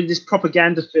interesting enough, for this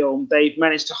propaganda film, they've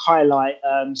managed to highlight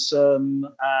some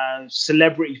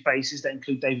celebrity faces that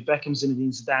include David Beckham, Zinedine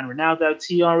Zidane, Ronaldo,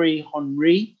 Thierry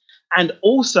Henry, and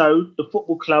also the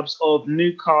football clubs of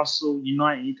Newcastle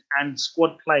United and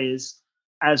squad players,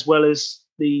 as well as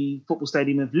the football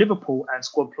stadium of Liverpool and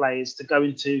squad players, to go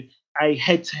into a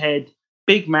head-to-head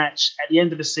big match at the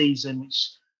end of the season, which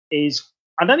is,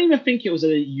 I don't even think it was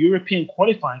a European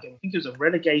qualifying game. I think it was a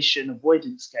relegation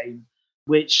avoidance game,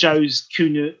 which shows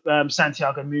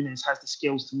Santiago Munez has the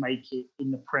skills to make it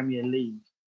in the Premier League.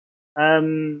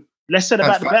 Less said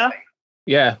about the better.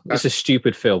 Yeah, it's a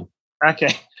stupid film.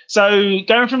 Okay, so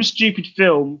going from a stupid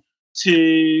film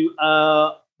to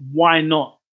why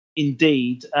not?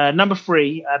 Indeed. Number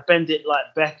 3, Bend It Like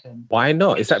Beckham. Why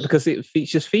not? Is that because it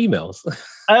features females?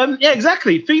 Yeah,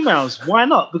 exactly. Females. Why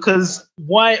not? Because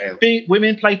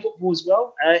women play football as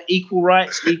well. Equal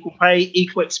rights, equal pay,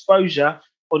 equal exposure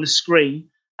on the screen.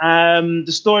 The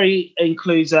story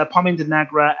includes Parminder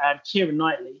Nagra and Keira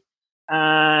Knightley.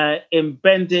 In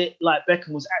Bend It Like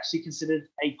Beckham was actually considered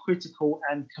a critical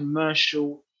and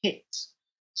commercial hit.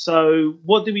 So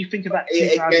what do we think about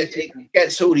it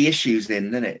gets all the issues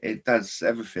in, doesn't it? It does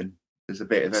everything. There's a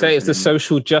bit of say it's the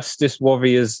social justice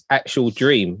warrior's actual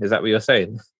dream. Is that what you're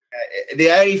saying?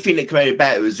 The only thing that made it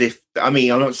better was if, I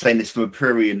mean, I'm not saying this from a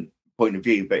prurient point of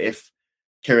view, but if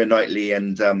Keira Knightley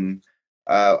and the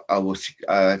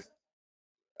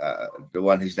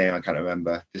one whose name I can't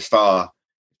remember, the star,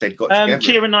 they'd got together.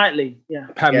 Keira Knightley, yeah.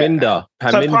 Parminder.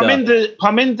 So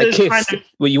Parminder's kind of...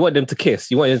 Well, you want them to kiss.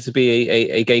 You want them to be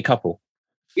a gay couple.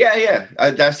 Yeah.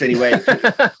 That's the only way.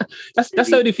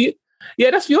 that's only for you. Yeah,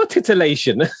 that's your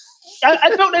titillation.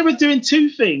 I thought they were doing two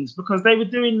things, because they were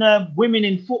doing women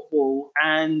in football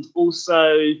and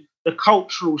also the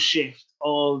cultural shift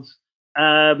of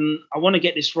I want to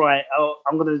get this right.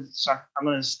 I'm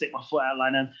gonna stick my foot out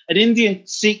line. An Indian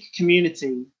Sikh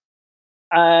community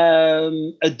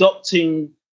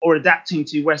adopting or adapting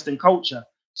to Western culture.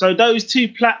 So those two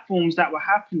platforms that were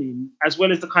happening, as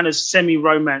well as the kind of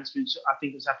semi-romance, which I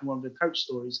think was happening in one of the coach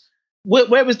stories,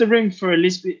 where was the room for a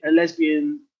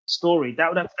lesbian story? That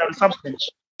would have substance.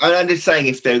 I'm just saying,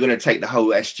 if they're going to take the whole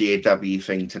SGAW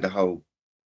thing to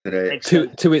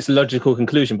its logical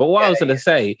conclusion. But what I was going to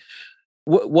say,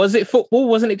 was it football?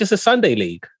 Wasn't it just a Sunday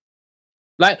league?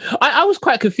 Like, I was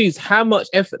quite confused how much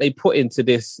effort they put into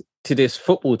this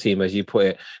football team, as you put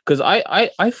it, because I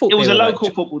thought it was a local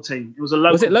football team. It was a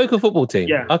local. Was it local football team?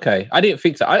 Yeah. Okay, I didn't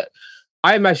think so.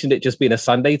 I imagined it just being a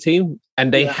Sunday team,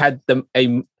 and they had them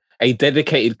a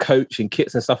dedicated coach and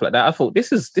kits and stuff like that. I thought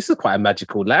this is quite a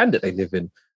magical land that they live in.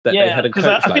 That they had a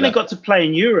coach. I think they got to play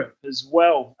in Europe as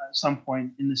well at some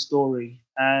point in the story,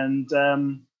 and.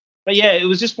 But yeah, it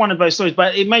was just one of those stories.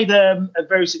 But it made a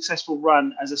very successful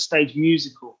run as a stage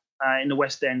musical in the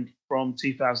West End from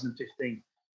 2015.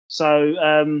 So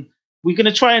we're going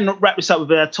to try and wrap this up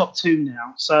with our top 2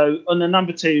 now. So on the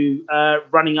number 2,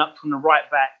 running up from the right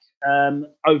back,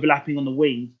 overlapping on the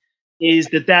wing, is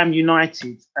The Damned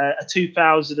United, a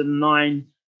 2009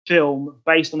 film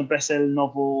based on a best-selling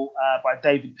novel by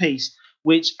David Peace,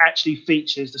 which actually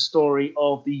features the story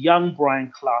of the young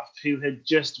Brian Clough, who had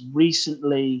just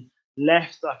recently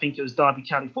left, I think it was Derby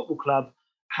County Football Club,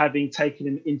 having taken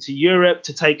him into Europe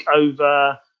to take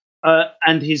over,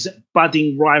 and his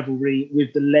budding rivalry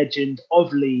with the legend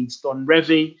of Leeds, Don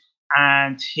Revie,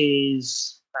 and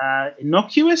his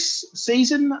innocuous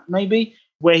season, maybe,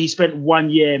 where he spent 1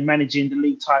 year managing the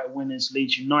league title winners,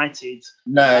 Leeds United.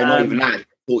 No, not even that.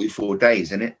 44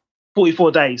 days, isn't it?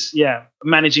 44 days, yeah,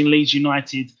 managing Leeds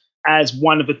United as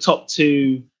one of the top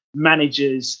 2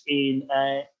 managers in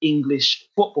English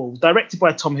football. Directed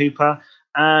by Tom Hooper,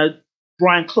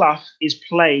 Brian Clough is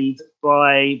played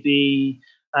by the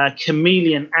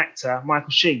chameleon actor Michael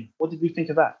Sheen. What did we think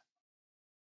of that?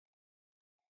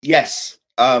 Yes,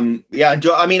 I mean,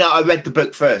 I read the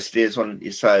book first.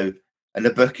 And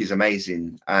the book is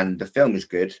amazing, and the film is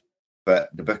good, but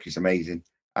the book is amazing.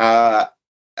 Yeah,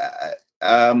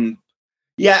 I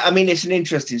mean, it's an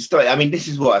interesting story. I mean, this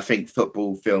is what I think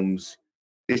football films.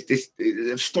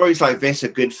 Stories like this are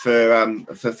good for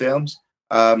films.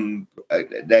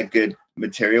 They're good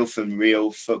material from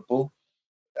real football.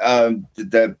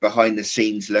 The behind the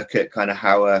scenes look at kind of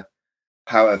how a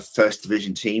first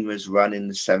division team was run in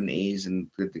the 70s, and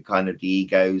the kind of the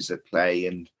egos at play,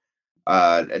 and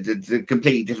the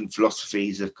completely different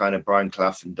philosophies of kind of Brian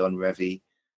Clough and Don Revie.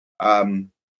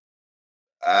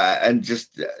 And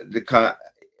just the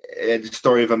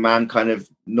story of a man kind of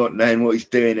not knowing what he's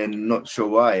doing and not sure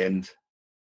why. And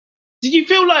did you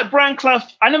feel like Brian Clough?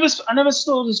 I never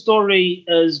saw the story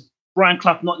as Brian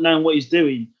Clough not knowing what he's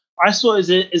doing. I saw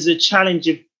it as a challenge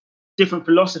of different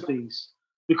philosophies,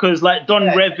 because like Don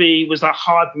Revie was like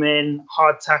hard men,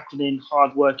 hard tackling,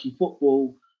 hard working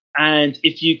football, and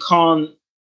if you can't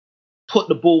put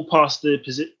the ball past the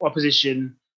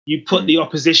opposition, you put the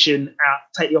opposition out,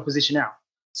 take the opposition out.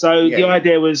 So the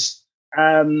idea was,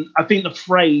 I think the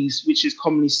phrase which is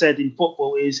commonly said in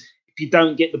football is, if you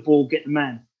don't get the ball, get the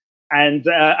man. And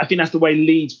I think that's the way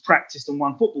Leeds practiced and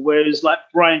won football. Whereas like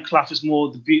Brian Clough is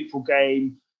more the beautiful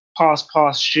game, pass,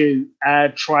 shoot,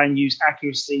 try and use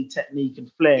accuracy, technique,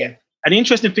 and flair. Yeah. And the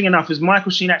interesting thing enough is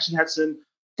Michael Sheen actually had some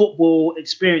football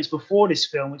experience before this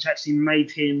film, which actually made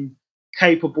him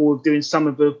capable of doing some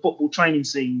of the football training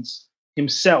scenes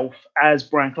himself as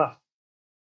Brian Clough.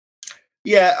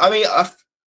 Yeah, I mean,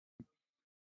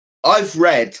 I've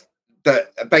read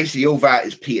that basically all that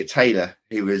is Peter Taylor,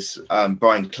 who was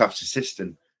Brian Clough's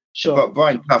assistant. Sure. But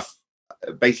Brian Clough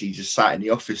basically just sat in the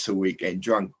office all week getting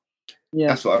drunk. Yeah.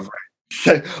 That's what I've read.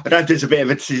 So I don't know if there's a bit of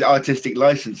an artistic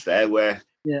license there where,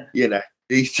 you know,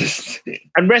 he's just...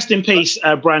 And rest in peace,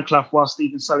 Brian Clough, while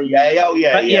Stephen Sully...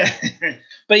 Yeah.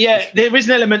 But yeah, there is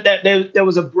an element that there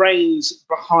was a brains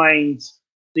behind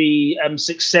the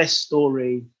success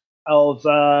story of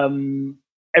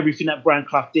everything that Brian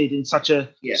Clough did in such a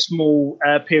small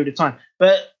period of time.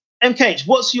 But MKH,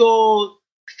 what's your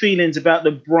feelings about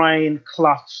the Brian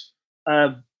Clough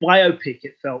biopic,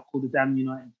 it felt, called The Damned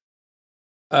United?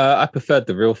 I preferred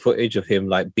the real footage of him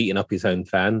like beating up his own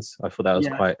fans. I thought that was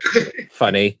quite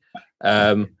funny.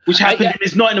 Which happened in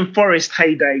his Nottingham Forest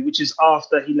heyday, which is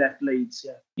after he left Leeds.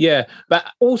 Yeah, but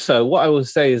also what I will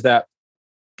say is that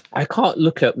I can't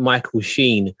look at Michael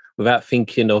Sheen without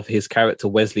thinking of his character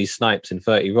Wesley Snipes in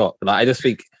 30 Rock. Like, I just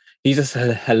think he's just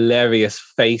a hilarious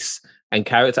face and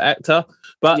character actor.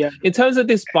 But in terms of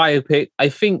this biopic, I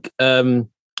think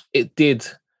it did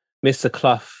Mr.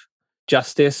 Clough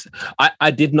justice.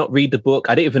 I did not read the book.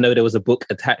 I didn't even know there was a book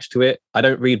attached to it. I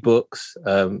don't read books.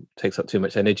 Takes up too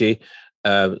much energy.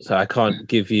 So I can't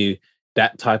give you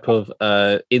that type of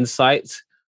insight.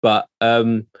 But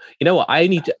you know what?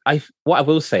 What I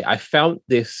will say, I found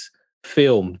this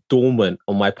film dormant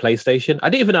on my PlayStation.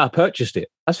 I didn't even know I purchased it.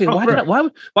 I was thinking,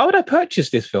 why would I purchase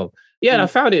this film? Yeah, and I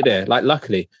found it there, like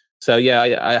luckily. So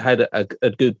yeah, I had a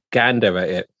good gander at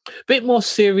it. A bit more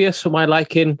serious for my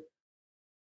liking.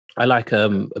 I like a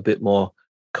bit more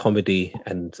comedy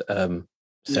and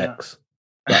sex.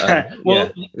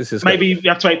 But, this is maybe you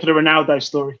have to wait for the Ronaldo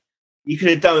story. You could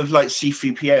have done with like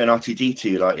C3PO and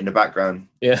R2D2 like in the background.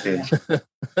 Yeah.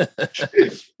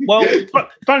 Well,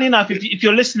 funnily enough, if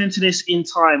you're listening to this in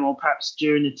time or perhaps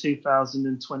during the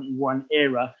 2021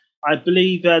 era, I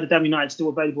believe the Damned United is still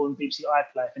available on BBC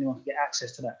iPlayer if anyone can get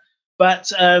access to that.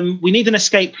 But we need an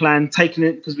escape plan, taking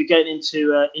it because we're getting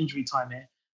into injury time here.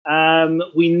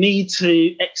 We need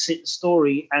to exit the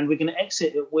story, and we're going to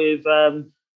exit it with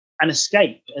an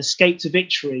escape to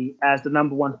victory as the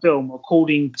number one film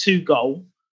according to Goal.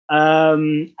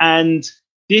 And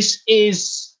this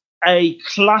is a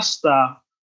cluster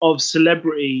of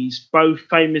celebrities, both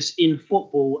famous in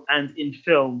football and in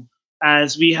film,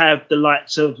 as we have the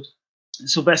likes of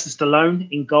Sylvester Stallone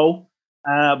in Goal,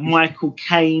 Michael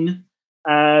Caine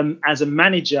as a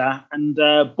manager, and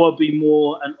Bobby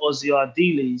Moore and Ozzy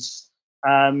Ardiles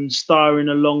starring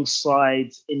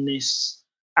alongside in this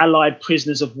Allied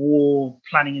prisoners of war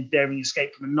planning a daring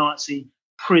escape from a Nazi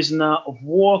prisoner of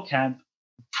war camp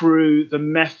through the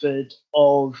method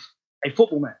of a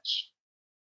football match.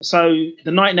 So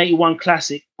the 1981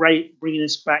 classic, bringing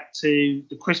us back to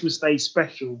the Christmas Day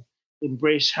special in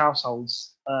British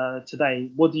households today.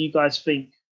 What do you guys think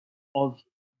of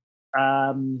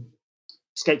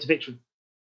Escape to Victory?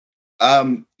 I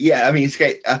mean,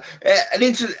 Escape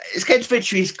to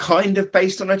Victory is kind of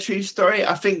based on a true story.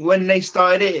 I think when they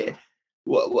started it,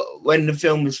 when the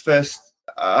film was first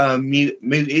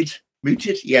mooted,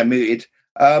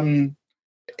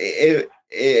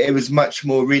 it was much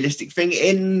more realistic thing.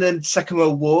 In the Second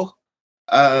World War,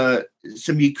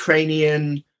 some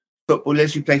Ukrainian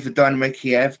footballers who played for Dynamo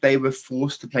Kiev, they were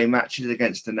forced to play matches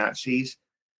against the Nazis.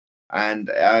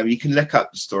 And you can look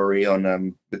up the story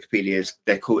on Wikipedia.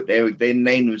 They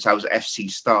named themselves FC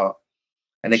Start,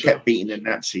 and they kept beating the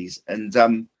Nazis. And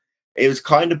it was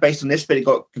kind of based on this, but it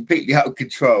got completely out of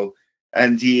control.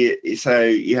 And so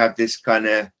you have this kind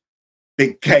of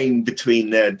big game between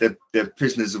the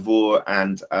prisoners of war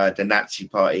and the Nazi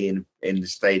party in the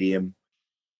stadium.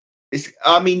 The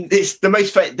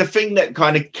thing that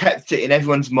kind of kept it in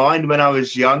everyone's mind when I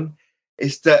was young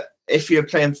is that if you're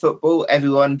playing football,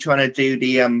 everyone trying to do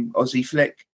the Aussie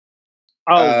flick.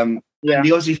 The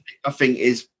Aussie flick, I think,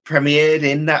 is premiered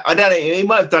in that. I don't know. He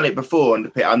might have done it before on the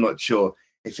pit. I'm not sure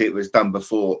if it was done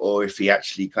before or if he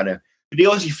actually kind of. But the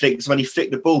Aussie flick is when you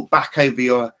flick the ball back over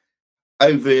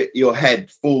your head,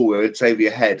 forwards over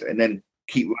your head, and then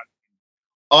keep running.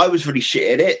 I was really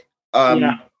shit at it.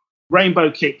 Rainbow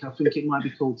kick, I think it might be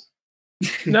called.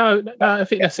 No, I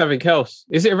think that's something else.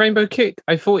 Is it a rainbow kick?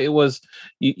 I thought it was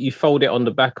you fold it on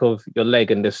the back of your leg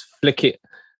and just flick it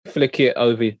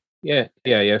over Yeah.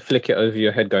 Flick it over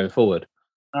your head going forward.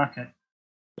 Okay.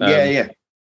 Yeah.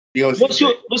 What's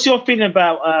your feeling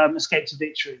about Escape to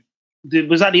Victory?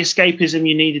 Was that the escapism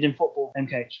you needed in football,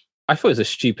 MK? I thought it was a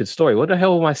stupid story. What the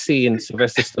hell am I seeing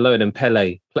Sylvester Stallone and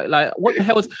Pele? Like what the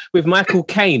hell is with Michael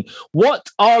Caine? What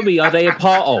army are they a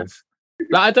part of?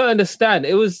 Like, I don't understand.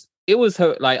 It was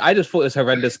like, I just thought it was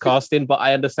horrendous casting, but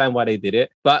I understand why they did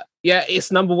it. But yeah,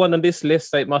 it's number one on this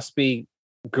list, so it must be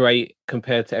great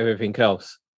compared to everything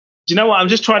else. Do you know what? I'm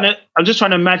just trying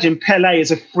to imagine Pele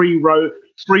as a free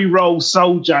roll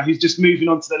soldier who's just moving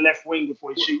onto the left wing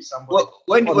before he shoots somebody.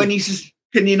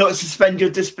 Can you not suspend your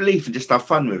disbelief and just have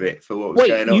fun with it for what was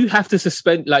going on? You have to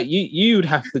suspend, like, you'd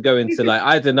have to go into, like,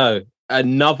 I don't know,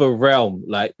 another realm,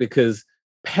 like, because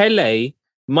Pele,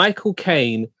 Michael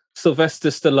Caine, Sylvester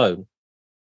Stallone.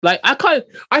 Like, I can't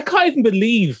even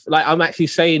believe, like, I'm actually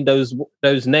saying those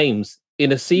names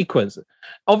in a sequence.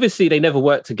 Obviously, they never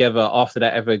worked together after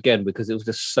that ever again because it was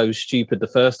just so stupid the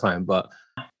first time. But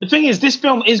the thing is, this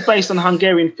film is based on a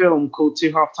Hungarian film called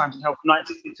Two Half Times in Hell from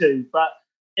 1962, but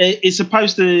it's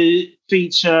supposed to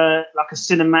feature like a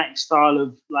cinematic style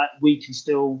of, like, we can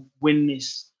still win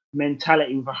this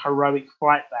mentality with a heroic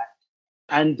fight back.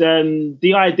 And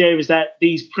the idea is that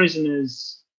these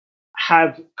prisoners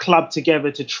have clubbed together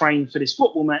to train for this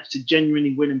football match to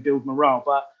genuinely win and build morale,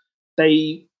 but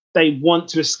they want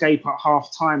to escape at half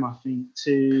time, I think,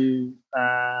 to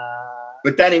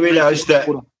but then he realised that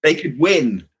they could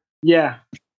win. Yeah.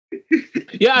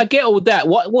 Yeah, I get all that.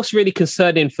 What's really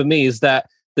concerning for me is that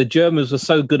the Germans were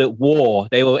so good at war,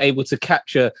 they were able to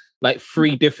capture like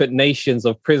 3 different nations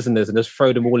of prisoners and just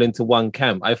throw them all into one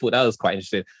camp. I thought that was quite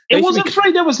interesting. It wasn't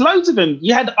 3, there was loads of them.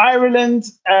 You had Ireland,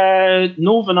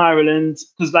 Northern Ireland,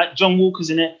 because like John Walker's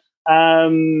in it.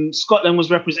 Scotland was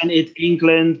represented,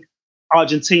 England,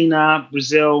 Argentina,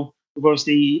 Brazil, with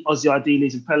obviously Ozzy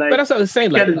Ardiles and Pele. But that's what I was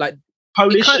saying, like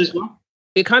Polish as well.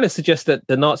 It kind of suggests that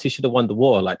the Nazis should have won the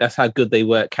war. Like, that's how good they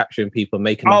were at capturing people,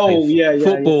 making them play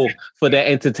football for their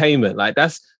entertainment. Like,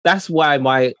 that's why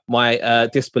my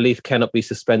disbelief cannot be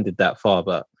suspended that far.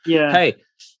 But hey,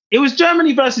 it was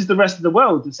Germany versus the rest of the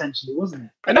world, essentially, wasn't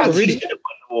it? And that really should have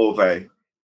won the war, though.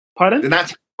 Pardon? The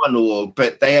Nazis won the war,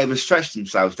 but they overstretched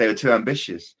themselves. They were too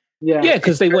ambitious. Yeah,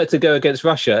 because they wanted to go against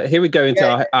Russia. Here we go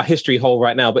into our history hole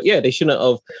right now. But yeah, they shouldn't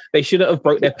have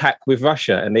broke their pact with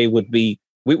Russia, and they would be.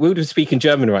 We would be speaking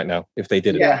German right now if they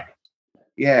did it.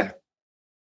 Yeah.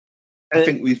 I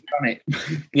think we've done it.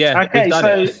 Yeah. Okay,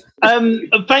 so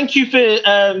thank you for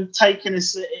taking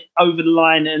us over the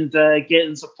line and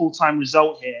getting us a full-time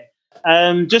result here.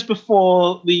 Just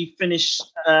before we finish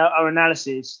our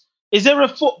analysis, is there a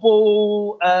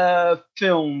football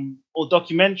film or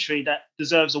documentary that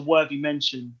deserves a worthy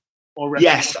mention?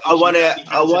 Yes, I want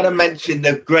to mention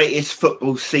the greatest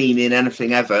football scene in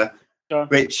anything ever.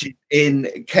 Which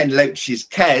in Ken Loach's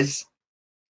Kes,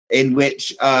 in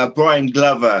which Brian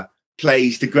Glover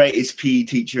plays the greatest PE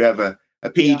teacher ever. A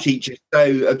PE teacher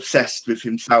so obsessed with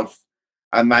himself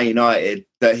and Man United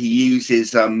that he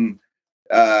uses the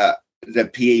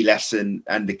PE lesson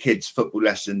and the kids' football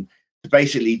lesson to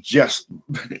basically just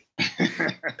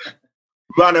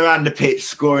run around the pitch,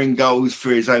 scoring goals for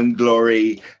his own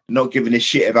glory, not giving a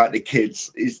shit about the kids.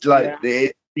 It's like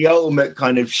the ultimate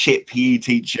kind of shit PE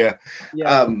teacher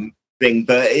thing,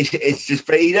 but it's just,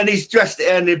 and he's dressed,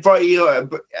 and if you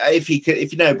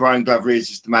know who Brian Glover is,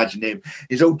 just imagine him.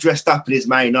 He's all dressed up in his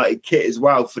Man United kit as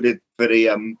well for the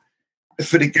game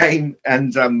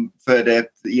and for the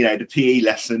the PE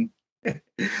lesson,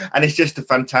 and it's just a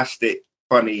fantastic,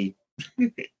 funny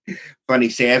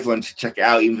scene. Everyone should check it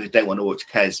out, even if they don't want to watch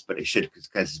Kes, but they should, because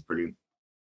Kes is brilliant.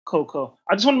 Cool.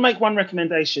 I just want to make one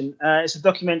recommendation. It's a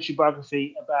documentary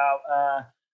biography about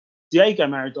Diego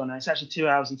Maradona. It's actually 2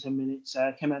 hours and 10 minutes.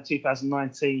 Came out in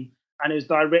 2019, and it was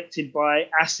directed by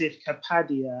Asif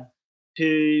Kapadia,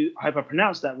 who, I hope I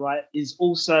pronounced that right, is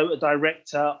also a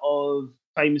director of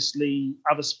famously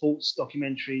other sports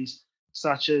documentaries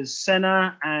such as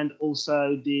Senna and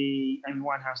also the Amy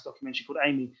Winehouse documentary called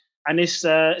Amy. And this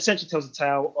essentially tells a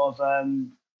tale of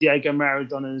Diego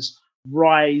Maradona's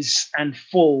rise and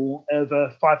fall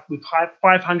over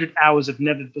 500 hours of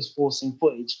never before seen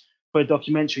footage for a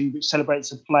documentary which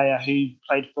celebrates a player who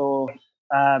played for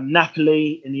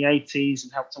Napoli in the 80s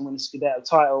and helped them win the Scudetto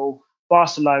title,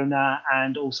 Barcelona,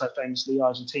 and also famously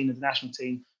Argentina, the national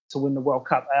team, to win the World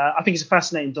Cup. I think it's a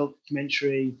fascinating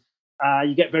documentary.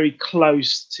 You get very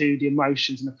close to the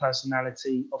emotions and the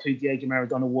personality of who Diego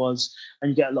Maradona was, and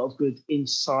you get a lot of good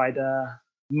insider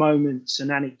moments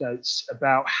and anecdotes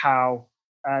about how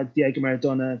Diego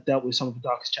Maradona dealt with some of the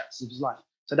darkest chapters of his life.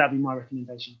 So that'd be my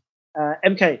recommendation.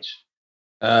 MKH.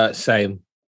 Same.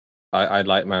 I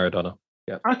like Maradona.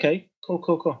 Yeah. Okay,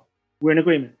 cool. We're in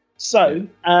agreement. So,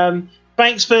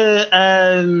 thanks for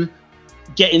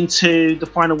getting to the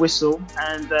final whistle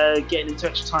and getting into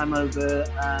extra time over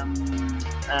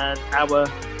our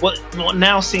what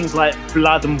now seems like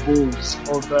blood and balls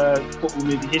of football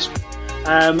movie history.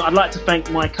 I'd like to thank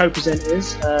my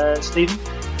co-presenters, Stephen.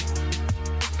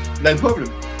 No problem.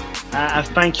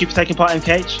 Thank you for taking part,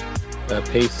 MKH.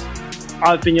 Peace.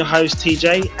 I've been your host,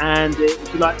 TJ, and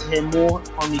if you'd like to hear more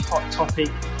on the Hot Topic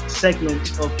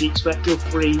segment of Geek Sweat, feel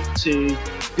free to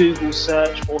Google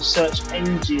search or search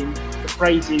engine the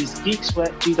phrases Geek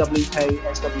Sweat,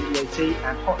 GWKSWEAT,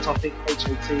 and Hot Topic,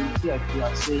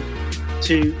 HOTTOPIC,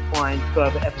 to find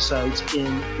further episodes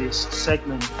in this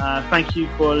segment. Thank you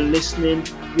for listening.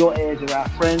 Your ears are our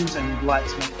friends, and we'd like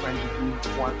to make friends with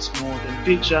you once more in the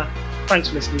future. Thanks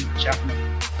for listening. Ciao.